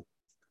go for them.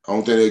 I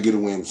don't think they'll get a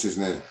win with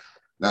Cincinnati.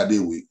 Not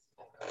this week.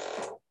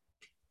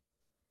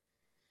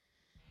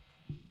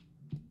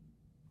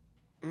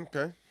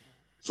 Okay.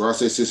 So I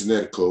say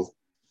Cincinnati cover.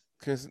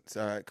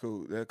 All right,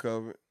 cool. They're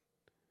covered.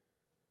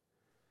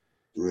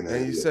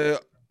 And you say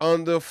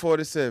under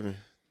 47.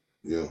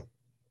 Yeah.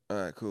 All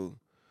right, cool.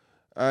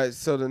 All right,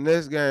 so the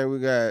next game we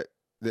got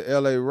the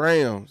LA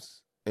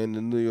Rams and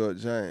the New York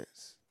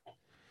Giants.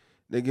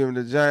 They're giving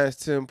the Giants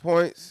 10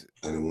 points.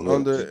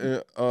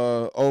 Under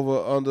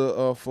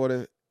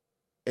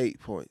 48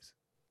 points.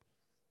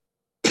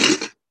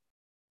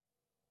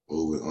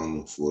 Over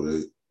under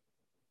 48.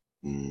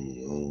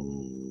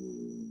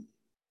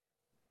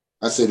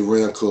 I say the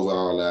Rams cover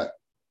all that.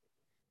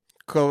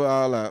 Cover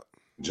all out.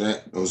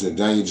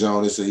 Daniel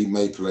Jones, they say he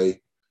may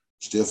play.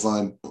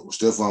 Stephon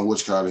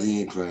Witchcott,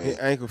 he ain't playing. His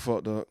ankle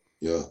fucked up.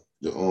 Yeah.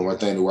 I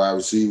think the wide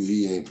receiver,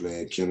 he ain't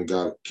playing. Kenny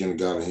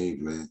Golladay, he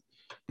ain't playing.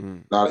 A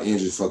lot of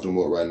injuries fucked them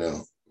up right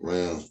now.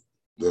 Rams,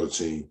 the other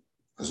team.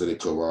 I said they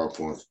cover all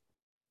points.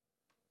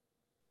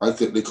 I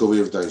think they cover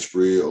everything,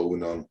 spread, over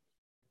and on.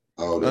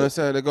 All that. I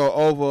understand they go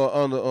over or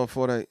under on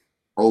 48.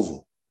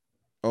 Over.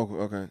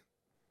 Okay.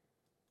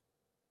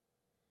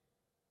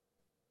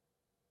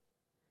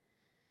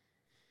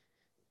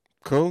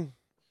 Cool.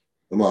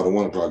 I'm out of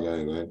 1 o'clock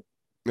game, man.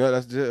 Yeah,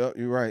 that's just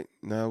you're right.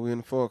 Now we're in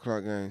the 4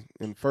 o'clock game.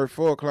 In the first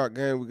 4 o'clock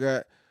game we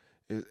got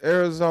is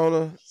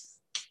Arizona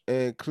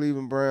and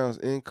Cleveland Browns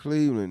in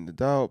Cleveland, the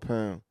dog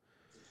pound.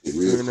 It's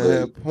real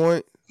 3.5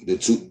 point. They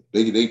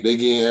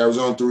getting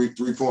Arizona 3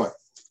 point.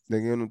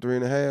 They giving them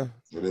 3.5.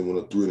 And they went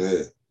up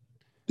 3.5.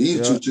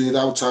 These two teams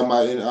I was talking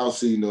about in the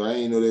offseason, I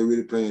ain't know they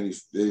really playing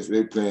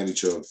they playing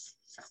each other.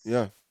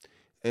 Yeah.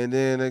 And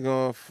then they're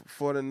going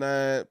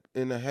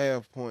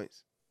 49.5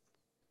 points.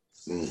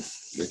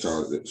 They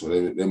call it. So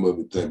they must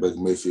be thinking Baker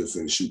Mayfield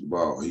finna shoot the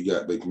ball. He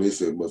got Baker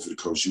Mayfield must finna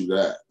come shoot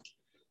that.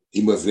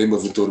 They must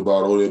throw the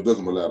ball over there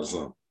Beckham a lot or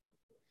something.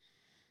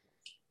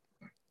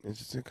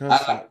 Interesting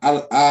concept.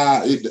 I'll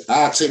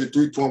take the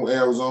 3-point with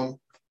Arizona.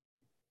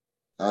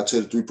 I'll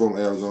take the 3-point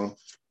with Arizona.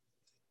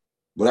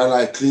 But I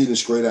like Cleveland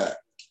straight out.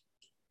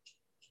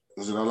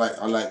 I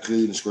like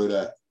Cleveland straight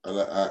out. I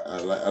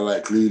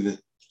like Cleveland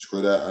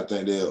straight out. I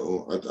think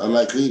I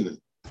like Cleveland.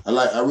 I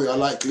like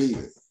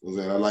Cleveland.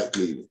 I like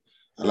Cleveland.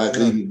 I like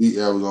Cleveland to beat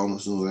Arizona.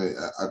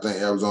 I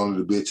think Arizona is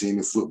the best team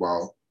in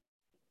football.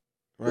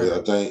 Right. But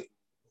I think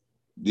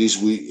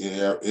this week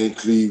in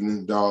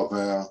Cleveland, dog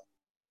pound,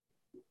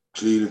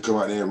 Cleveland come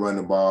out there and run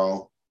the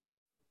ball.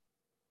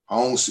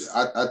 I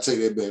take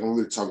that back. I don't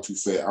really talk too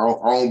fast. I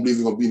don't believe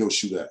it's gonna be no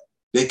shootout.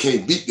 They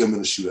can't beat them in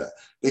the shootout.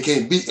 They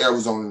can't beat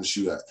Arizona in the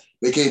shootout.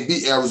 They can't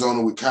beat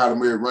Arizona with Kyler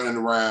Murray running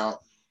around,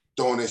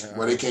 throwing that.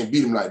 Well, they can't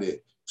beat them like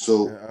that.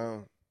 So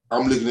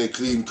I'm looking at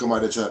Cleveland come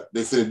out there.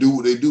 They finna do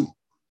what they do.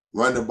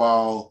 Run the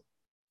ball.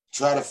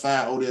 Try to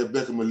find Odell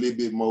Beckham a little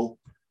bit more.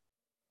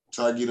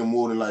 Try to get him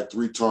more than like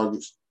 3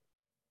 targets.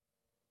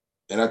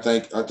 And I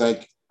think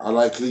I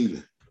like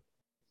Cleveland.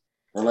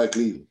 I like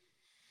Cleveland.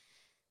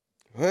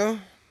 Well,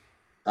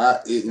 I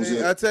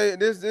tell you,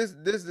 this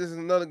is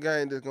another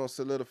game that's gonna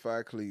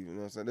solidify Cleveland. You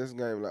know what I'm saying? This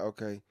game, like,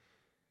 okay,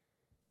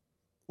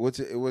 what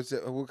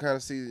kind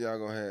of season y'all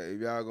gonna have?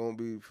 If y'all gonna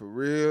be for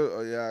real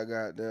or y'all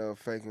got them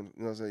faking,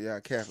 you know what I'm saying?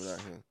 Y'all capping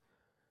out here.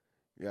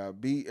 Y'all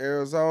beat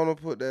Arizona,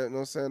 put that, you know what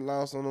I'm saying,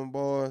 loss on them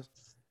boys.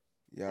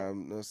 Y'all, you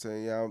know what I'm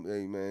saying? Y'all,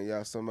 hey man,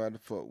 y'all somebody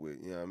to fuck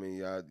with. You know what I mean?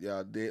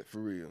 Y'all dead for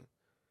real.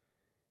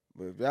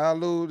 But if y'all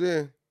lose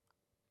this,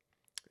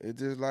 it's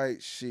just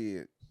like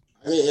shit.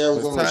 I think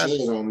Arizona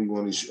chance on me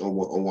one of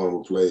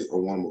them play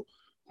on one of them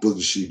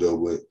bookie sheet though,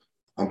 but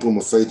I'm putting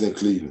my faith in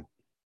Cleveland.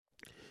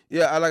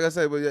 Yeah, like I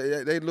say, but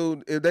yeah, they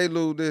lose. If they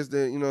lose this,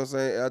 then you know what I'm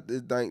saying. I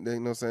think they, you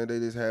know what I'm saying, they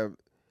just have,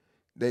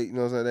 you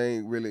know what I'm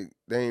saying.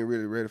 They ain't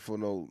really ready for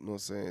no, you know what I'm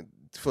saying,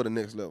 for the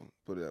next level.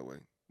 Put it that way.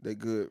 They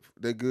good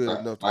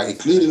enough. If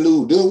Cleveland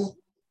lose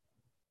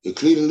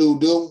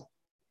them,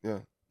 yeah.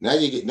 Now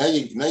you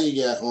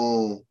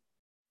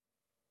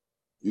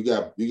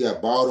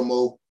got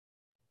Baltimore.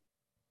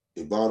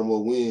 If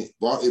Baltimore win,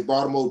 if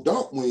Baltimore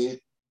don't win,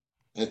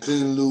 and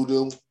Cleveland lose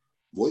them,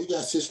 boy, you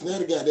got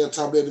Cincinnati got there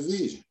top of that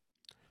division.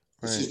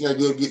 Right. Cincinnati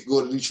go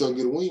to Detroit and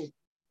get a win.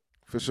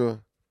 For sure.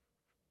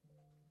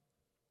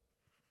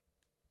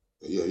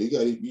 Yeah, you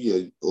got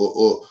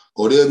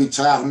or they'll be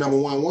tied for number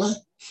 1-1.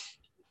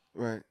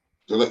 Right.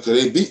 Cause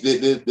they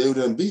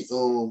done beat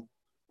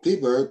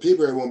Pittsburgh.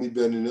 Pittsburgh won't be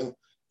better than them,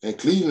 and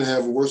Cleveland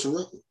have a worse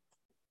record.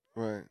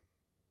 Right.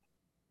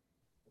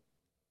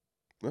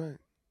 Right.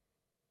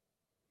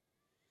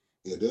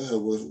 Yeah, they have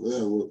worse.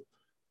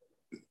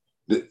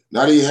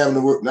 Now they having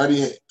to work. Now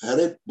they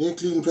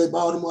Cleveland play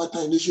Baltimore, I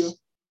think, this year.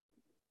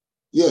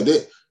 Yeah,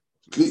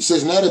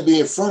 Cincinnati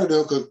be in front of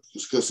them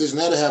because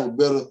Cincinnati have a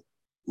better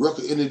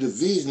record in the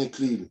division than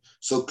Cleveland.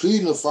 So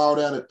Cleveland will fall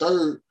down to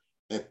 3rd,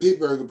 and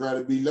Pittsburgh will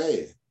probably be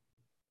last.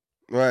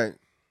 Right.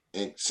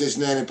 And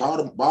Cincinnati and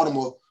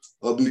Baltimore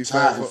will be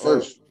tied for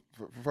first.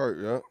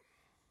 Yeah.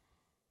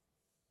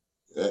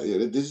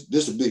 Yeah, this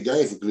is a big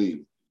game for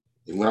Cleveland.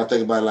 And when I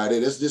think about it like that,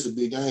 this a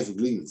big game for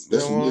Cleveland.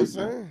 That's what I'm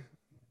saying.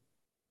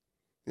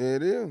 Yeah,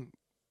 it is.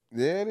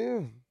 Yeah, it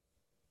is.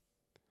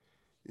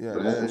 Yeah,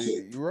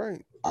 you're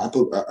right. I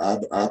put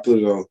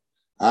it on.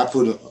 I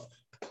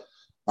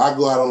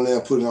go out on there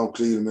and put it on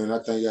Cleveland, man.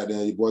 I think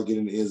goddamn your boy get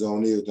in the end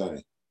zone and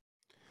everything.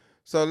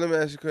 So let me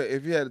ask you,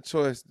 if you had a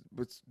choice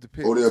to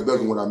pick Odell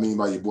Beckham, what I mean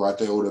by your boy, I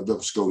think Odell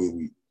Beckham scored this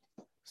week.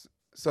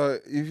 So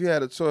if you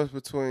had a choice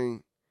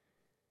between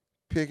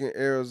picking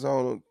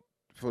Arizona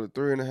for the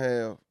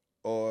 3.5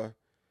 or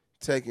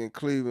taking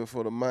Cleveland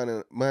for the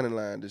money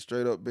line, the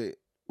straight up bet,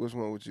 which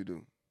one would you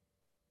do?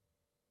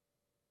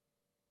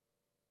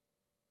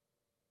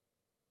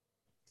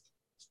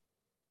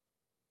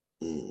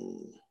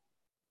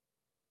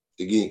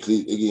 Again,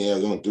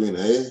 Arizona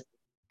 3.5.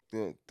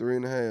 Yeah,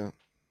 3.5.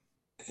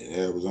 And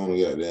Arizona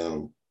got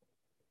down.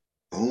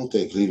 I don't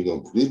think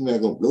Cleveland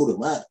not gonna blow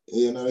them out.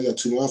 Yeah, now they got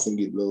 2 off and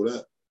get blowed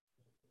out.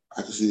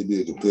 I can see it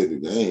be a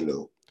competitive game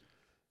though.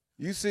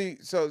 You see,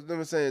 so let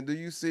me say, do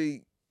you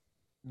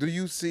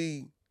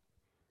see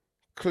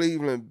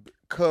Cleveland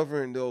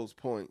covering those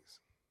points?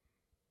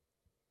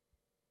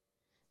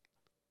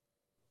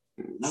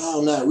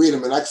 No, not really,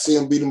 man. I can see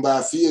them beat them by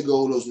a field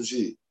goal or some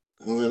shit.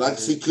 I mean, I can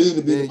see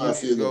Cleveland beat them by a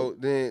field goal.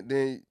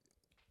 Then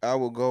I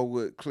will go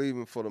with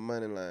Cleveland for the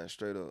money line,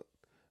 straight up.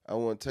 I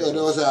want to take. Yeah,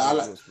 that's what I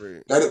like. That's what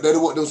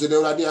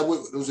I did.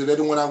 That's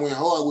the one I went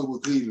hard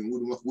with Cleveland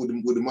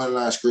with the money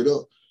line straight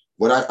up.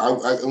 But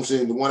I'm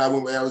saying the one I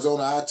went with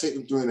Arizona, I'll take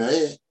them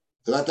 3.5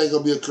 because I think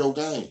it'll be a close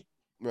game.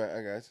 Right,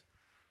 I got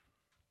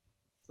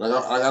you. And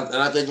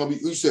I think it'll be.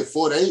 You said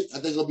 48. I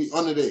think it'll be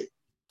under that.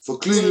 For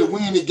Cleveland to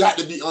win, it got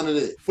to be under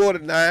that.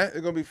 49.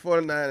 It's gonna be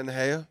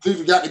 49.5.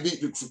 Cleveland got to be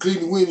for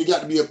Cleveland to win. It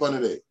got to be up under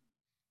that.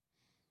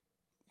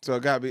 So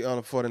it got to be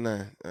under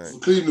 49. Right. For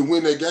Cleveland to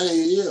win that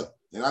game, yeah.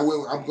 And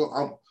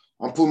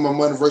I'm putting my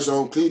money versus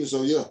on Cleveland,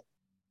 so yeah.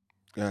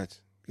 Gotcha.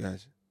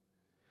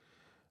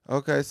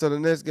 Okay, so the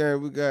next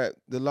game we got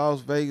the Las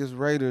Vegas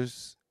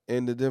Raiders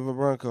and the Denver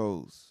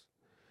Broncos.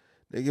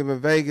 They're giving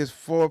Vegas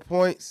 4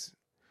 points,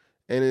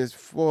 and it's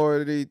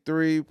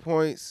 43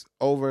 points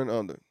over and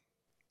under.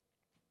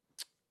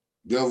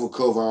 Denver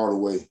cover all the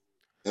way.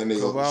 And they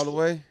cover all the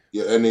way?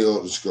 Yeah, and they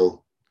up the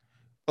score.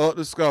 Up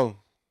the score.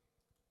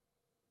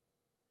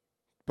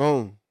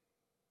 Boom.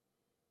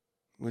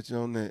 With you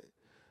on that.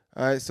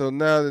 All right, so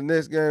now the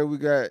next game we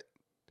got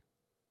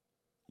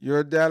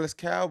your Dallas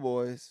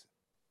Cowboys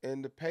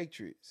and the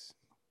Patriots.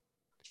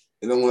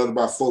 It done went up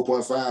about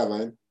 4.5,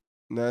 ain't it?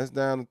 No, it's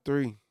down to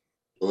 3.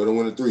 Oh, it done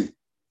went to 3.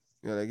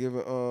 Yeah, they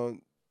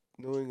giving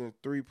New England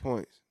 3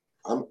 points.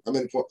 I'm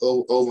in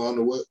over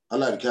under what? I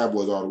like the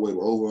Cowboys all the way,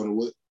 but over under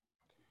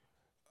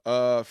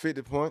what?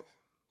 50 points.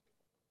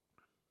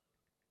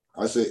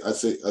 I say up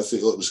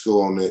the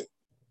score on that.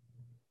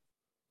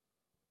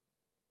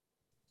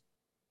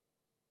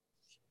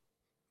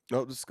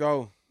 Up the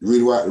score. The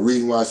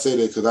reason why I say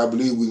that because I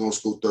believe we're gonna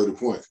score 30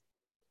 points.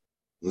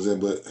 You know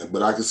what I'm saying?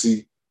 But I can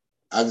see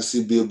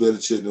Bill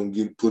Belichick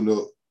them putting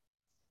up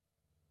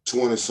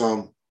 20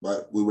 something,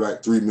 but we were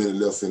like 3 minutes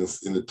left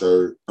in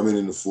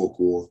the fourth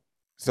quarter.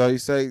 So you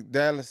say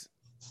Dallas?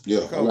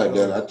 Yeah, I like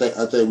that.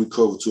 I think we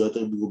cover too. I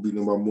think we're gonna beat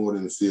them by more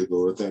than the field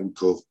goal. I think we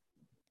cover.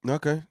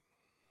 Okay.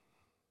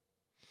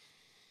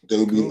 I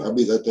think we beat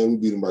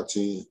them by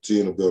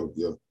 10 or better.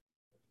 Yeah. I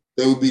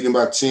think we beat them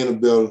by 10 or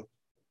better.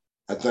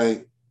 I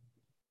think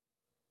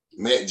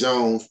Matt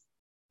Jones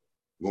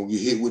gonna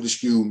get hit with the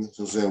skew. You know what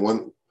I'm saying?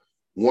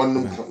 One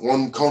of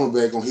them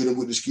cornerback gonna hit him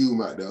with the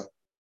skew out there.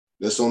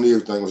 That's on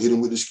everything. Gonna hit him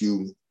with the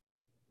skew.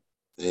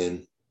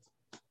 And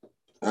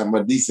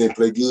my defense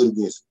play good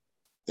against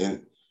it.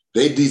 And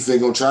they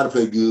defense gonna try to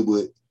play good,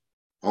 but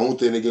I don't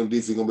think they get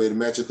defense gonna be able to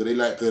match up because they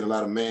like playing a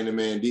lot of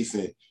man-to-man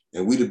defense.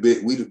 And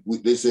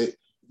they said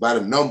by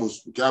the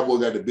numbers, the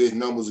Cowboys got the best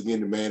numbers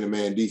against the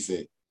man-to-man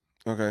defense.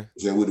 Okay.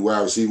 And with the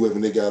wide receiver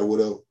weapon they got or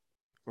whatever.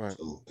 Right.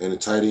 So, and the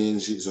tight end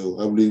and shit. So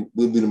I believe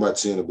we'll beat them by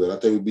 10 or better. I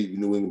think we beat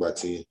New England by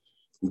 10.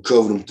 We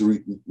covered them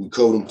 3. We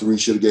covered them 3.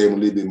 Should have gave them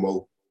a little bit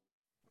more.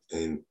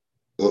 And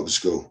up the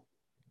score.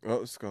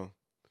 Up the score.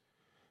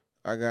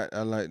 I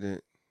like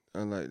that.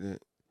 All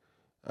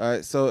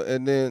right. So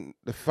and then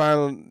the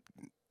final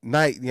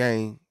night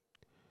game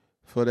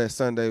for that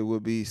Sunday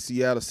would be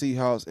Seattle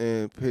Seahawks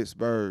and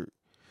Pittsburgh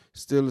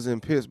Steelers in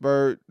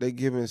Pittsburgh. They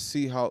giving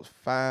Seahawks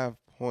 5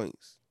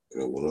 points.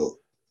 That went up.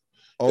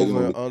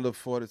 Over and under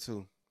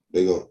 42.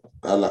 They go.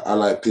 I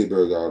like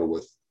Pittsburgh all the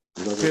way.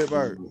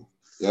 Pittsburgh.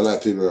 Yeah, I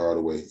like Pittsburgh all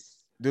the way.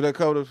 Do they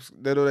cover?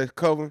 They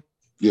cover?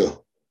 Yeah.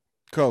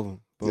 Cover.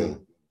 Boom.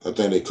 Yeah. I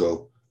think they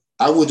cover.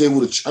 I would they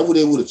would have changed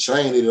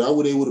it. I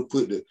would they would have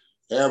put the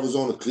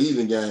Arizona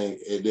Cleveland game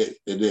at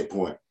that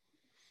point.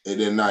 At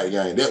that night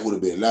game. That would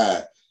have been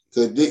live.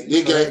 Because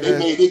they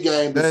made this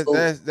game before.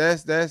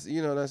 That's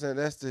you know what I'm saying?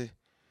 That's the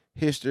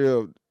history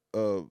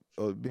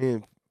of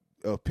being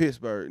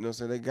Pittsburgh. You know what I'm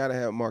saying? They gotta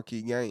have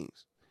marquee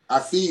games. I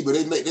feel, but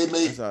they made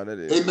that's all that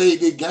is. They made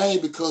the game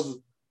because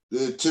of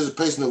the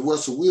anticipation of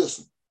Russell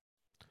Wilson.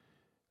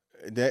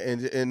 That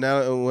and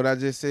now what I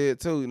just said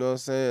too, you know what I'm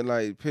saying?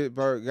 Like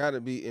Pittsburgh gotta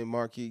be in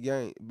marquee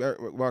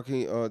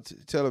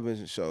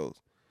television shows.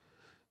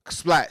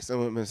 Splats,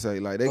 I'm gonna say.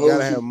 Like they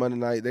gotta have Monday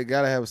night, they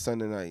gotta have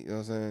Sunday night, you know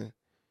what I'm saying?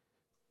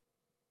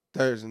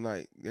 Thursday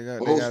night. They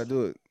gotta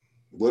do it.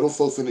 Boy, them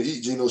folks finna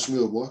eat Geno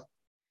Smith, boy.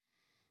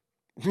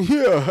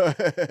 Yeah.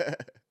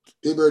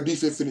 Pittsburgh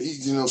defense finna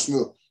eat Geno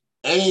Smith.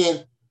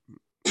 And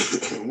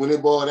when they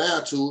boil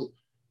down to it,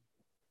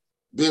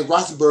 Ben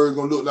Roethlisberger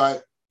gonna look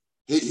like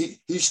he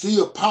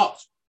still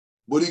pops,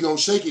 but he gonna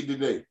shake it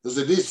today. Because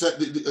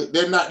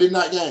they're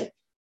not game.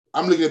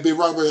 I'm looking at Ben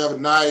Roethlisberger have a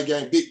night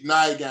game, big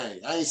night game.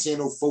 I ain't seeing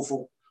no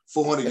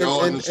 400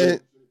 yards and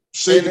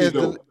shaking it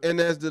though. And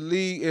as the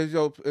league is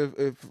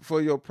if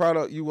for your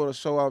product, you want to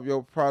show off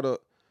your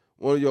product,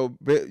 one of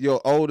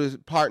your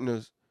oldest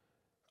partners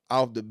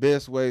off the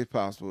best way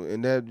possible,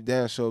 and that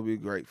damn show be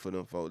great for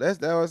them folks. That's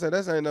what I say.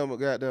 That's ain't nothing but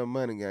goddamn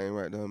money game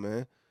right there,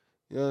 man.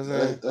 You know what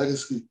I'm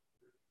saying?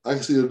 I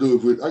can see them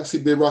do it. I can see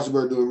Ben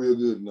Roethlisberger doing real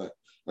good tonight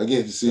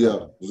against the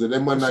Seattle.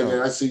 That Monday night game,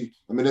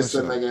 that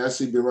Sunday night game, I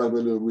see Ben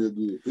Roethlisberger doing real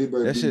good.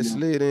 Pittsburgh that shit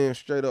slid in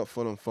straight up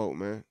for them folk,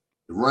 man.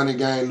 The running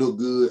game look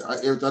good. I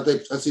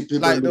see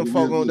Pittsburgh like them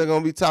folk. They're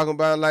gonna be talking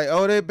about like,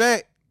 oh, they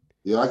back.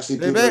 Yeah, I can see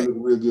Pittsburgh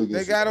looking real good.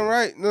 They got them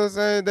right. You know what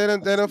I'm saying? They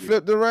done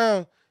flipped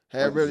around.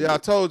 Hey, y'all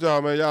told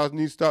y'all, man, y'all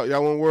need to stop.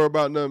 Y'all won't worry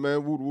about nothing,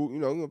 man. Woo, you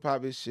know, we're gonna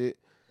pop this shit.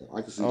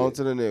 I can see on that.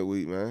 to the next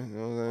week, man. You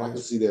know what I'm saying? I can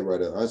see that right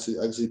there. I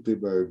can see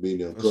Pittsburgh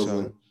beating them,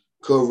 For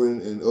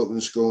covering and up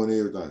and scoring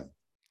everything.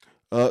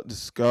 Up the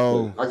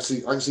score. I can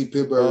see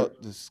Pittsburgh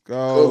Up the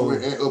score.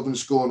 covering and up and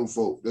scoring them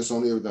folk. That's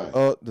on everything.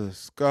 Up the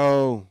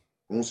score.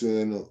 I'm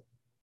saying no.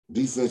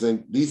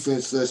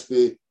 Defense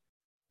suspect,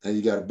 and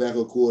you got a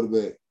backup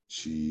quarterback.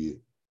 Shit.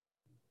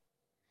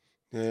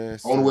 Yeah.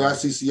 Only way I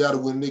see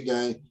Seattle winning the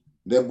game,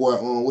 that boy,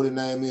 what his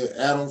name is,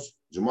 Adams,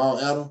 Jamal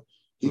Adams,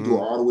 he go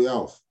all the way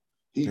off.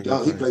 He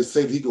plays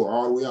safety, he go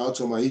all the way out. I'm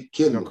talking about he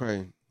killing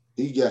them.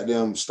 He got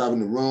them stopping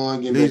the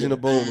run, getting Legion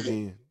of Boom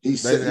again. He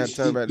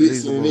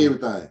blitzing and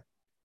everything.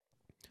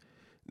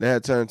 They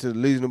had turned to the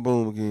Legion of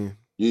Boom again.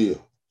 Yeah,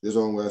 that's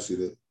the only way I see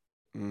that.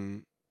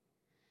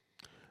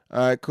 All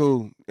right,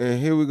 cool. And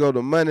here we go,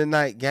 the Monday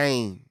night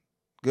game.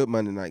 Good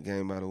Monday night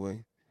game, by the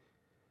way.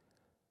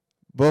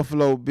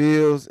 Buffalo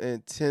Bills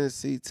and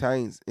Tennessee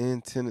Titans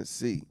in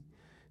Tennessee.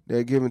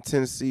 They're giving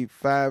Tennessee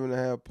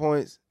 5.5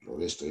 points. Oh,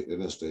 they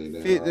done stayed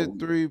down.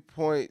 53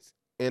 points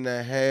and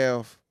a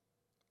half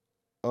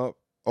up,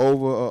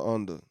 over or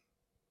under.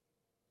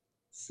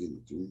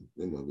 53.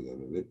 They might be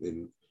under.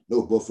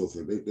 No Buffalo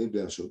fan. They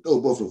down sure. No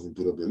Buffalo fan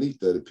put up at least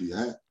 30p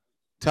high.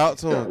 Talk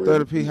to them.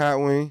 30p hot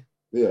wing.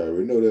 They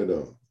already know that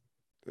though.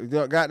 You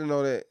got to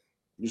know that.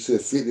 You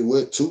said 50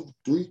 what? 2,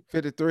 3?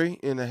 53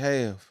 and a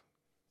half.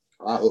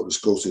 I up the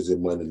score since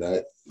Monday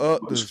night.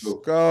 Up the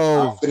score.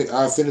 I hate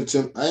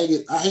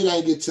I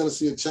ain't get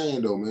Tennessee a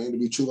chain though, man. To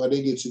be true, I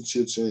didn't get you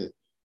a chain.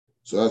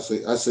 So I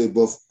say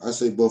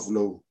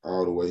Buffalo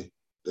all the way.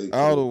 They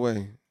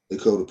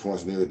cover the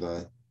points and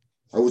everything.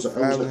 I wish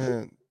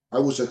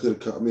I could have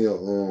caught me I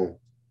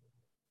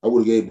would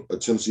have gave a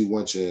Tennessee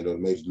one chance though to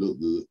make it look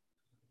good,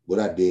 but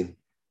I didn't.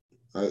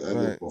 I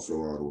went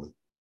Buffalo all the way.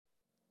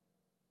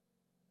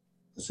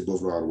 I said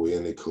Buffalo all the way,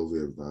 and they cover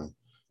everything.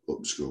 Up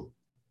the score.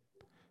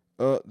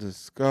 Up the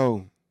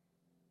score.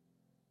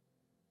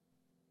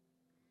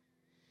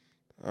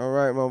 All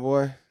right, my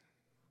boy.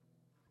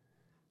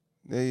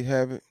 There you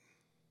have it.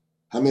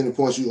 How many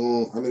points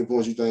you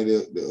think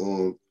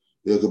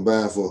they'll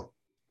combine for?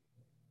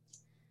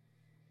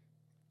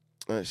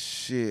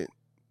 Shit.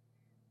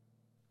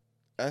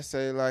 I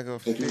say like a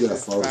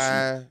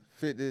 55,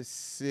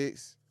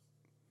 56.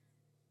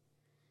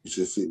 You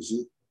said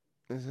 56?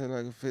 I said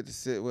like a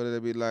 56. What would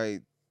it be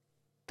like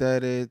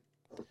 30?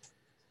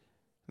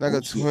 Like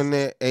a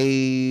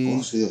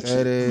 28,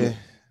 30.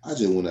 I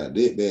just went out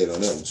that bad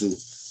on that one too.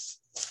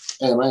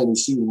 Damn, I ain't even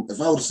seen.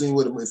 If I would have seen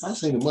if I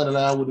seen the money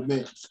line, would have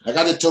been like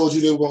I just told you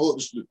they were going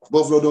to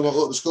Buffalo. They're going to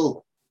up the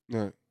score.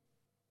 Right.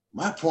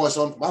 My points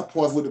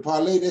with the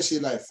parlay, that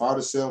shit like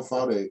 47,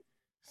 48.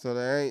 So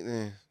they ain't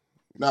then.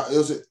 Now it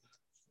was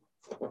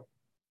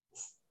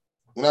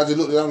when I just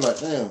looked at it, I'm like,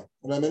 damn.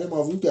 When I mean, that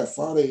motherfucker, you got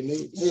 48,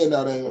 nigga. Hell,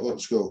 now they ain't gonna up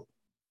the score.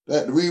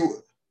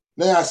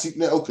 Now I see.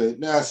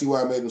 Now I see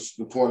why I made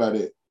the point out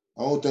there.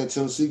 I don't think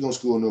Tennessee gonna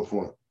score no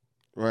point.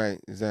 Right,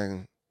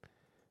 exactly.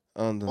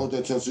 I don't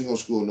think Tennessee gonna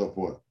score no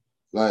point.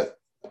 Like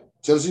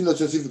Tennessee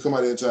can come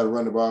out there and try to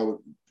run the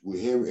ball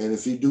with Henry, and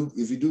if he do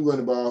run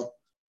the ball,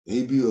 and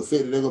he be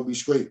affected, they're gonna be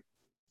straight.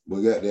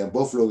 But goddamn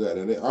Buffalo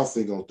they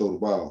offense gonna throw the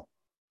ball.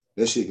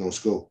 That shit gonna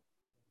score.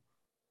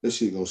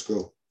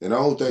 And I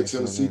don't think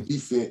Tennessee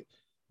defense.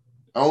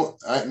 I'm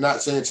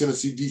not saying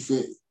Tennessee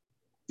defense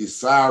is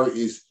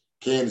sorry as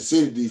Kansas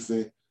City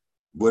defense,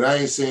 but I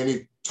ain't saying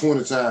it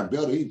 20 times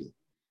better either.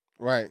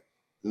 Right.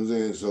 You know what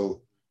I'm saying?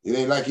 So it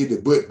ain't like he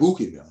the butt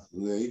booking now.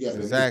 You know, he got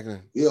exactly.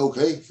 Yeah,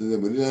 okay. So,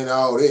 but it ain't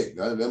all that.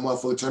 That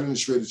motherfucker turning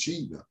straight to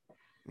cheese now.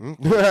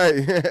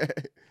 Right.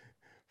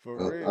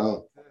 For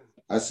real.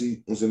 I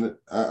see under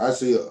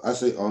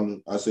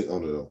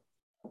though.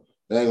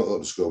 They ain't gonna up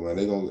the score, man.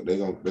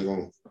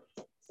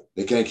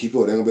 They can't keep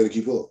up. They ain't gonna better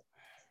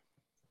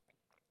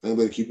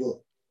keep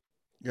up.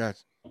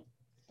 Gotcha.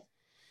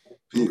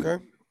 Okay.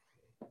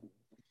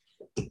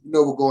 You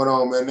know what's going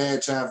on, man. Now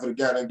it's time for the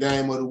goddamn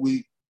game of the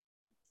week.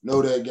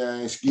 Know that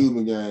game. Excuse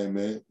me, game,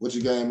 man. What's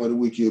your game of the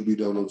week here,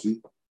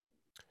 BWT?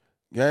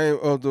 Game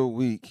of the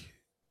week.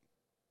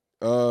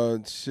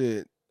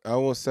 Shit. I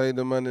will say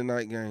the Monday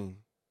night game.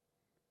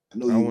 I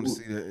want to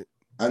see that.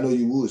 I know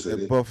you would say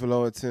that.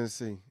 Buffalo and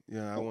Tennessee.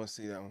 Yeah, I want to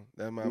see that one.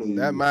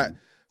 That might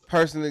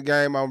personally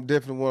game I'm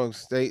definitely want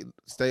to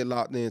stay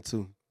locked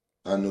into.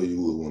 I know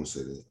you would want to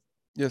say that.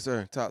 Yes,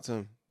 sir. Talk to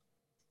him.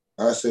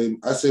 I say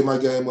my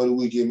game of the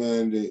weekend,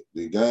 man.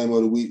 The game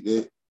of the week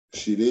that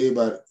shit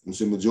everybody, I'm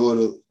saying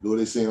majority of what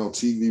they saying on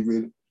TV,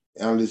 really,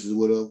 analysts or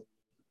whatever.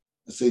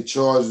 I say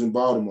Chargers in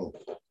Baltimore.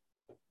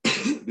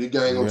 This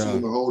game gonna tell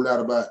them a whole lot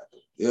about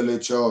LA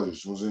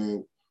Chargers. You know what I'm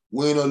saying?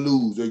 Win or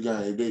lose, they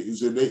game.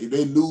 If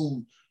they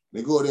lose,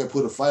 they go out there and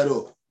put a fight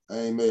up. I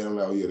ain't mad. I'm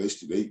like, oh yeah,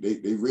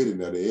 they ready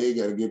now. They ain't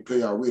gotta get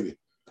play already.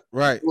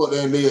 Right. Go out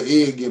there and lay an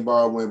egg against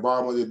Baltimore, and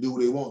Baltimore they do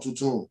what they want to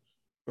them.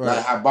 Right.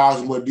 Like how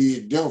Baltimore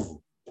did Denver.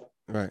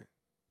 Right.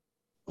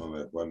 I'm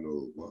like, well,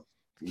 no,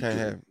 can't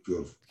have.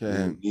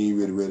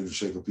 You ain't ready to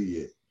shake a pee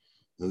yet.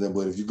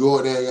 But if you go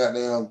out there and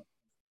goddamn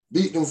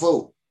beat them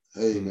folk,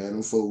 hey man,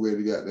 them folk ready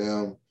to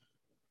goddamn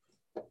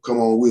come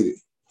on with it.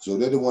 So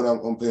they're the one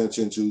I'm paying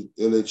attention to.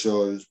 LA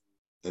Chargers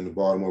and the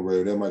Baltimore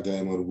Ravens. That's my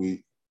game of the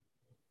week.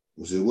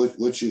 So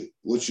what you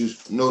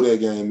know that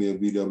game is,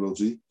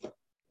 BWT?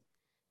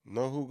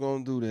 Know who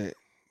gonna do that?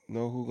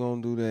 Know who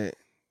gonna do that?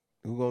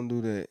 Who gonna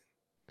do that?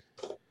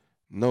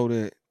 Know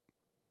that.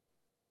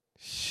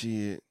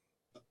 Shit.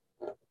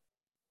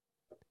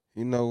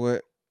 You know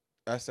what?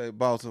 I say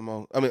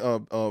Baltimore. I mean,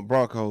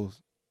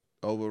 Broncos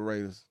over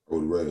Raiders.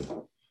 Over the Raiders.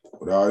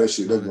 With all that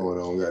shit that's going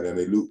on, goddamn,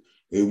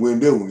 they win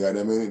this one,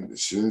 goddamn, man.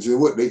 Shit,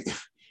 what they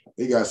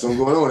got something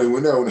going on. They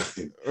win that one.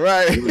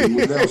 Right. They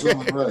win that one,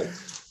 something, right.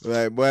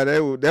 Right, boy,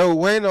 they were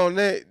waiting on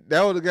that.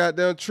 That was a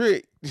goddamn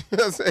trick. You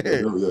know what I'm saying?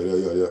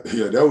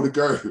 Yeah. That was the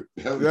curve.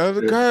 That was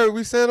the curve.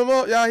 We set him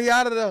up. Y'all, he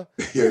out of there.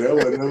 Yeah, that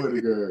was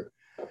the curve.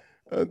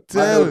 I'm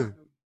telling.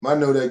 I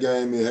know that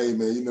game is, hey,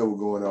 man, you know what's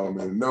going on,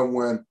 man. The number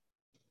one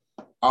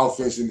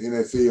offense in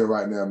that field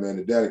right now, man.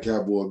 The Dallas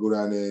Cowboys go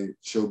down there and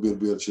show Bill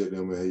Belichick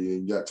them, man. Hey, you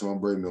ain't got Tom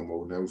Brady no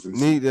more. Now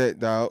need that,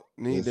 dog.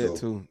 Need that,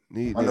 too.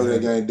 I know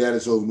that game,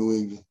 Dallas over New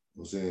England. You know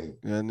what I'm saying?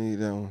 Yeah, I need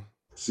that one.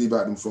 See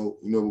about them folk.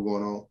 You know what's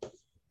going on.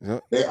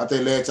 Yep. I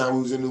think last time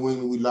we was in New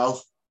England, we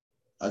lost.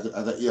 I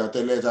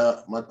think last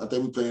time, I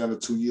think we played under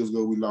 2 years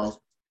ago, we lost.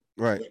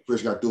 Right.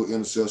 Chris got through an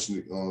interception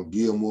to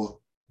Gilmore.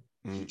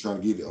 He trying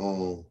to get it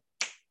Amari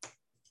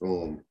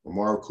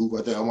Cooper.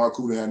 I think Amari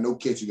Cooper had no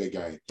catch in that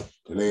game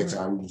the last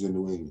time we was in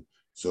New England.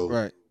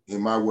 So,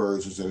 in my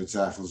words, it was at the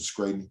time for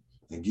Scraden.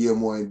 And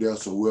Gilmore ain't there,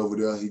 so whoever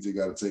there, he just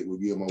got to take what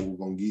Gilmore we're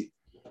going to get.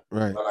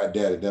 Right. I like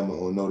that. Them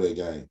don't know that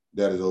game.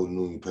 That is old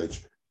New England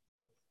Patriot.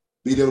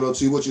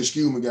 BWT, what's your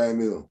Skewman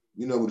game is?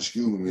 You know what a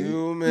Skewman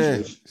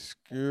is.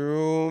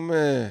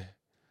 Skewman.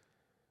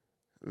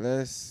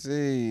 Let's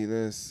see.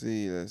 Let's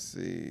see. That's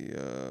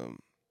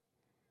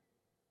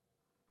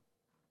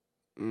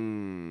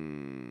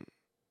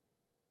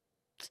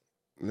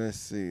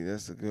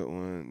a good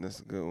one.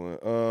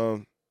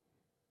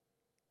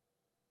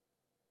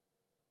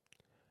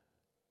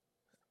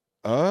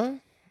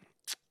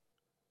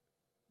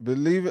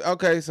 Believe it.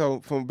 Okay, so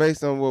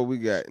based on what we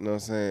got, you know what I'm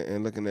saying,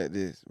 and looking at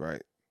this,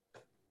 right?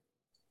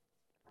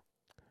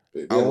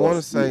 I want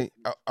to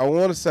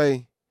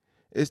say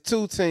it's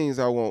two teams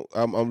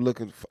I'm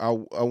looking for. I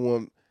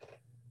want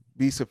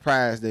be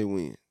surprised they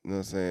win. You know what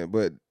I'm saying?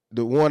 But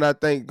the one I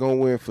think gonna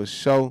win for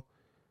sure,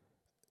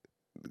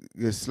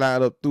 get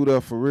slide up through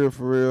there for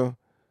real.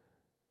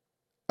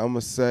 I'll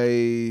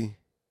be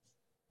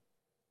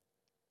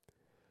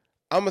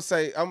honest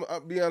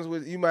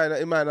with you,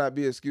 it might not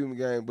be a Skewman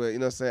game, but you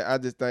know what I'm saying, I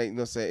just think, you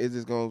know what I'm saying, it's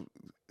just gonna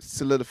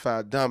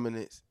solidify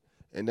dominance,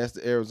 and that's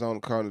the Arizona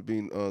Cardinals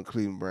beating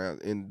Cleveland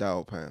Browns in the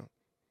dog pound.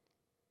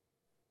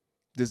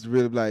 Just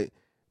really like,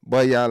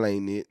 boy, y'all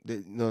ain't it.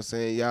 You know what I'm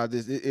saying? Y'all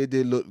just it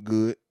did look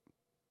good.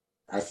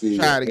 I feel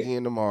try it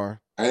again tomorrow.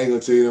 I ain't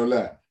gonna tell you no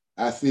lie.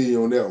 I feel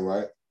you on that one,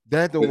 right?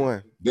 That's the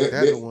one.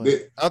 That's the one.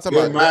 I'm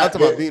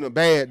talking about being a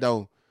bad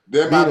though.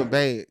 Being a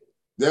bad.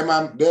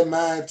 That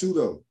mine too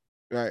though.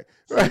 Right.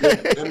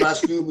 That's my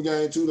Skewman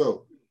game too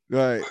though.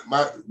 Right.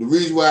 The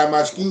reason why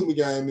my Skewman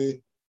game is,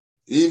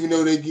 even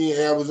though they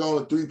getting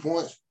Arizona 3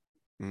 points,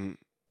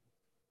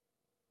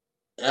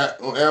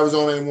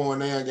 Arizona ain't won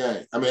their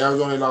game. I mean,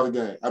 Arizona ain't lost a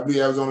game. I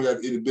believe Arizona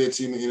got the best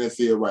team in the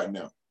NFL right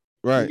now.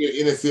 Right.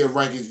 The NFL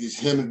rankings is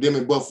them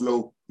and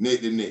Buffalo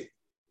neck to neck.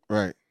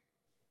 Right.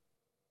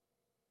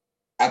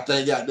 I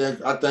think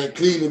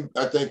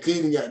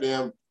Cleveland got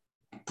them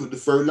put the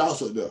first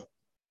loss up there.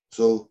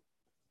 So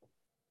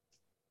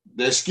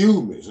that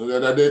skewed me. So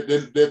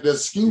that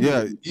skewed me.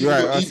 Yeah, you're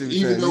right. I see what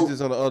you're saying. He's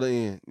just on the other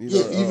end.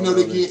 Even though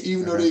they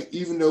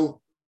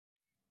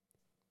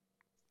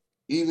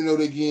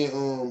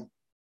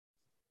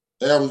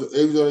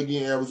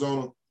get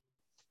Arizona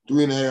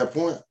 3.5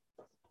 points,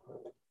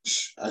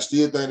 I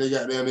still think they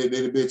got them. They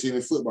the best team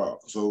in football.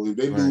 So if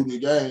they lose the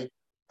game,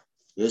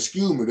 they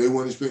skew me. They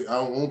want to spend. I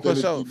don't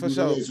think for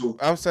sure. So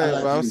I'm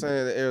saying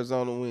that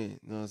Arizona win.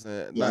 You know what I'm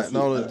saying? Yeah,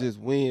 not only just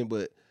win,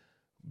 but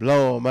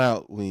blow them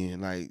out. Win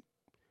like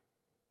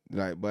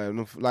they're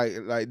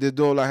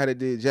doing like how they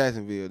did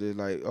Jacksonville. They're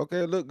like,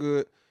 okay, look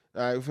good.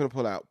 All right, we're finna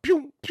pull out.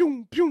 Pew,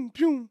 pew, pew,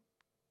 pew.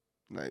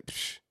 Like,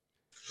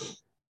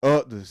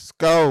 up the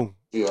skull.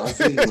 Yeah, I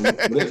see.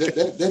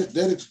 That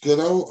is because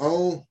I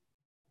don't.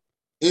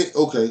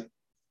 Okay.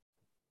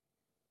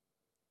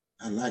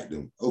 I like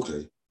them.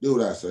 Okay, do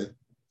what I say.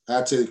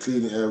 I take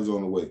Cleveland,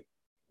 Arizona away.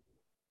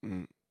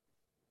 I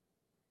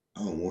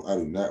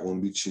do not want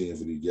to be cheering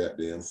for these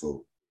goddamn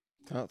folks.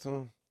 Talk to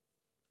them.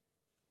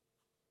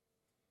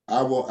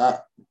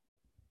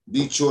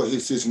 Detroit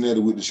hit Cincinnati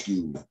with the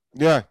skew.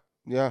 Yeah.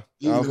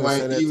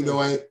 Even though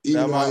I ain't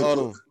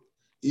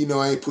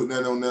putting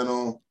that on that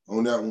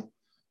one.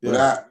 Yeah.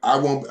 But I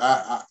won't.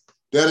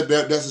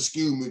 That's a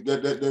skew me.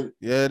 That.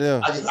 Yeah, it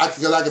is. I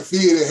can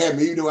feel it happen.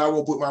 Even though I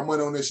won't put my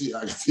money on that shit,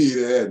 I can feel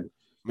it happen.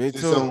 Me too.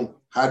 So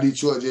how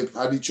Detroit just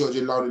lost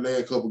the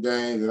last couple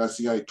games, and I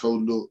see how the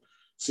coach look.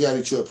 See how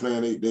Detroit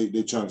playing.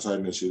 They trying to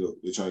tighten that shit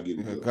up. They trying to get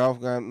it good. Golf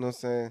guy, you know what I'm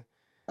saying?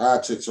 I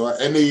take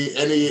and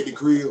they at the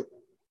crib.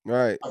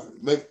 Right.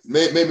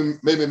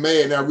 Maybe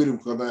mad now with him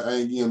because I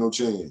ain't getting no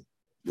chance.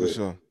 For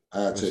sure.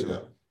 I'll take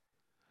that.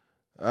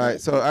 All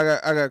right, so I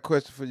got a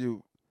question for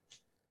you.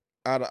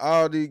 Out of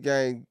all these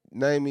games,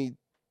 name me,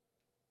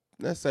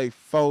 let's say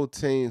 4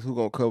 teams who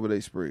gonna cover their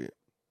spread.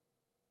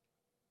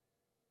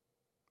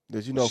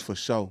 That you know for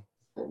sure.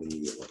 I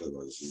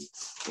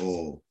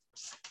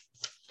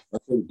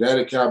think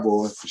Daddy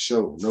Cowboy for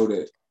sure. Know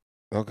that.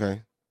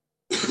 Okay.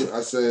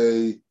 I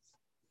say.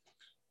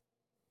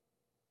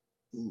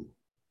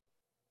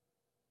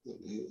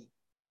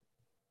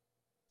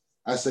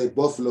 I say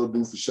Buffalo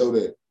do for sure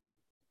that.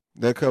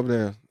 They cover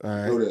there. All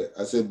right. Know that.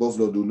 I say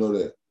Buffalo do know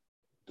that.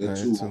 They're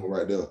two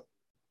right there.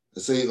 I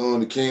say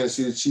the Kansas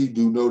City Chiefs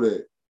do know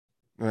that.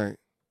 Right.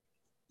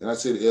 And I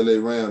say the LA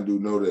Rams do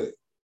know that.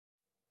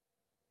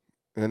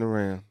 And the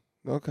Rams.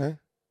 Okay.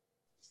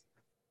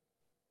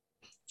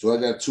 So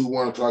I got 2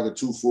 1 o'clock and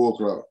 2 4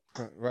 o'clock.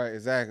 Right,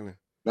 exactly.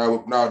 Now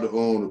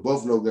the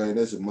Buffalo game,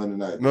 that's a Monday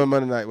night. No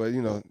Monday night, but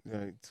you know,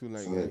 too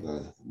late.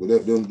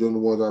 But them the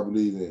ones I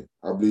believe in.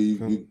 I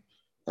believe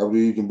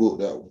you can book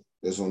that one.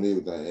 That's on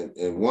everything.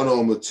 And one of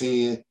them was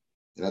 10,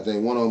 and I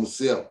think one of them was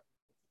 7.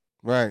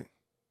 Right.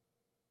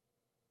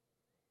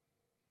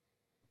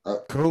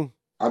 Cool.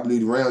 I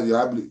believe the Rams,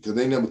 I believe, because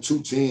they number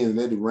 2 10, and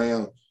they're the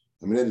Rams.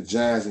 I mean, they're the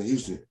Giants in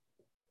Houston.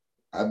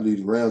 I believe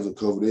the Rams will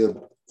cover there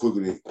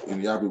quicker than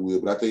Indianapolis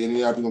will, but I think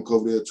Indianapolis going to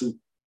cover there too.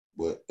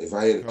 But if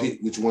I had to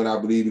pick which one I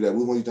believe that,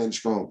 which one you think is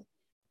stronger?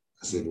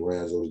 I said the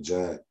Rams or the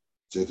Giants,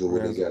 just because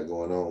what they got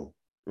going on.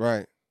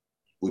 Right.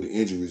 With the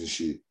injuries and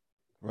shit.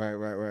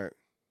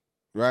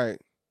 Right.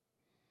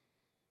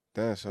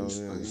 That's so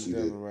you're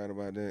definitely right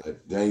about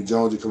that. Daniel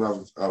Jones just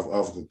coming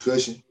off a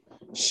concussion.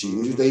 Shit,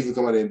 what you think he can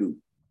come out there and do?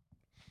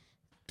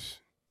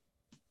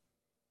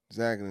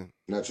 Exactly.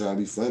 Not trying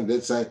to be funny.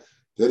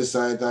 They're the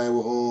same thing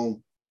with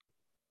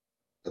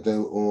I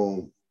think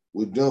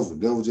with Denver.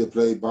 Denver just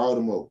played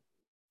Baltimore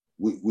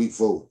week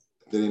 4.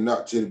 Then they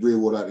knocked Teddy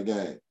Bridgewater out the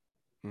game.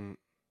 Mm.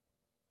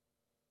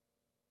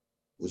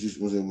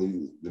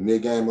 The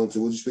next game what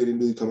you expect him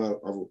to do? He come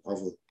out of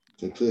a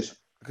concussion.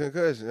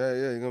 Concussion, yeah,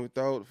 you're gonna be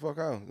thrown the fuck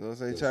out. You know what I'm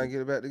saying? Trying to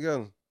get it back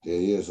together.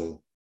 Yeah,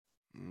 so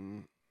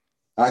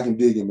I can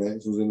dig it, man.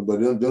 But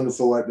them the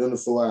 4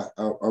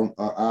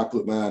 I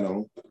put mine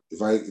on.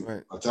 If I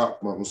talk,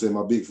 I'm gonna say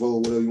my big 4,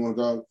 whatever you want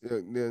to call it. Yeah,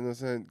 you know what I'm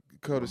saying?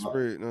 Cut the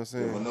spread, you know what I'm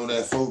saying? If I know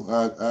that 4,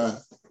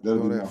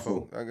 that'll be my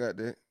 4. I got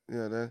that.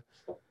 Yeah, that.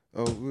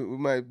 Oh, we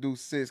might do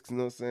 6, you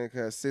know what I'm saying?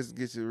 Cause 6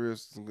 gets you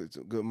some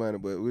good money,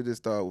 but we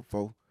just start with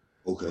 4.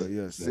 Okay. But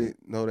yeah, 6.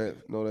 Know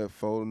that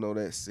 4. Know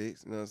that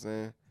 6. You know what I'm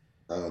saying?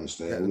 I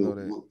understand.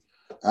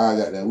 I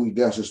got that. We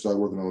definitely start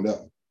working on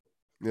that.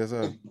 Yes,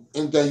 sir.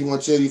 Anything you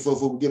want to tell these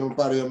folks before we get them out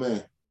of here,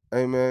 man?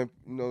 Hey, man,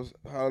 you know,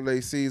 holiday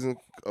season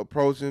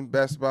approaching,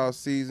 basketball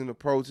season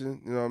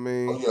approaching, you know what I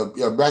mean? Oh,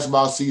 yeah,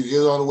 basketball season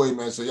is on the way,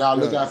 man. So y'all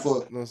look out for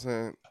you know what I'm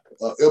saying?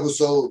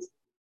 Episode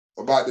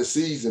about the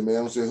season, man.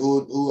 I'm saying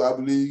who I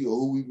believe or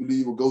who we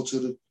believe will go to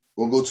the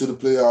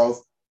playoff,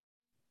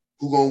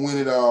 who gonna win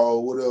it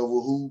all, whatever.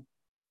 Who,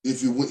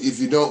 if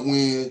you don't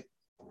win,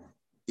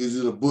 is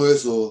it a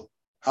bust or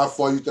how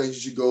far you think you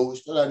should go?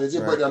 Just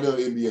break down the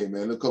NBA,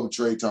 man. A couple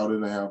trade talk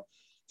in the house.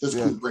 Just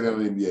quick break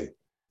down the NBA.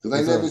 Because I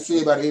ain't never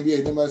said about the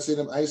NBA.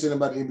 I ain't saying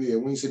about the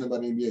NBA. We ain't saying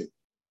about the NBA.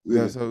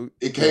 Really. Yeah, so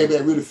it came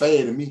back really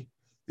fast to me.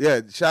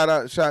 Yeah,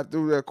 shot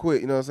through there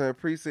quick. You know what I'm saying?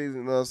 Preseason,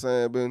 you know what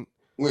I'm saying?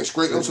 Went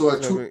straight up to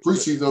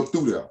preseason up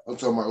through there. I'm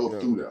talking about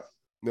up through there.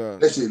 Yeah.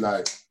 That shit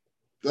like,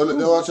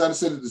 they're all trying to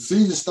say that the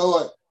season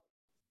start.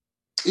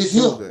 It's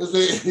here.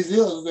 It's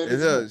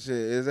here.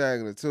 Shit,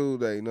 exactly.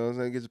 Tuesday. You know what I'm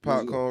saying? Get your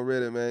popcorn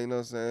ready, man. You know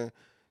what I'm saying?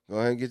 Go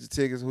ahead and get your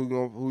tickets.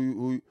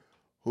 Who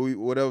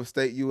whatever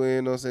state you in,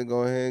 you know what I'm saying?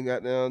 Go ahead and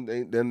got down.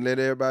 Then let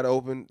everybody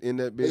open in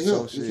that bitch.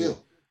 So shit.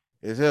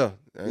 It's here.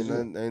 Ain't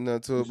nothing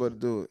to it but to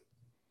do it.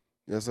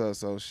 Yes, sir.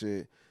 So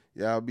shit.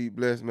 Y'all be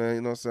blessed, man.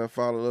 You know what I'm saying?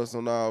 Follow us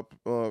on our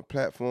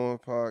platform,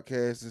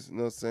 podcasts, you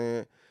know what I'm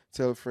saying?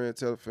 Tell a friend,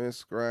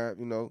 subscribe,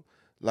 you know,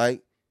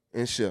 like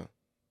and share.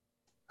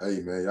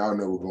 Hey, man, y'all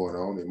know what's going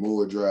on. In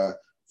Moore Drive,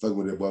 fucking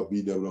with that about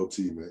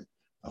BWOT, man.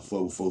 I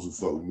fuck with folks who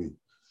fuck with me.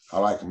 I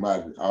like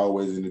commodity,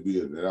 always in the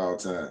building at all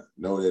times.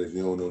 Know that if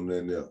you don't know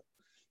nothing else.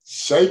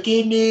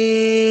 Shaking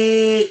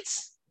it!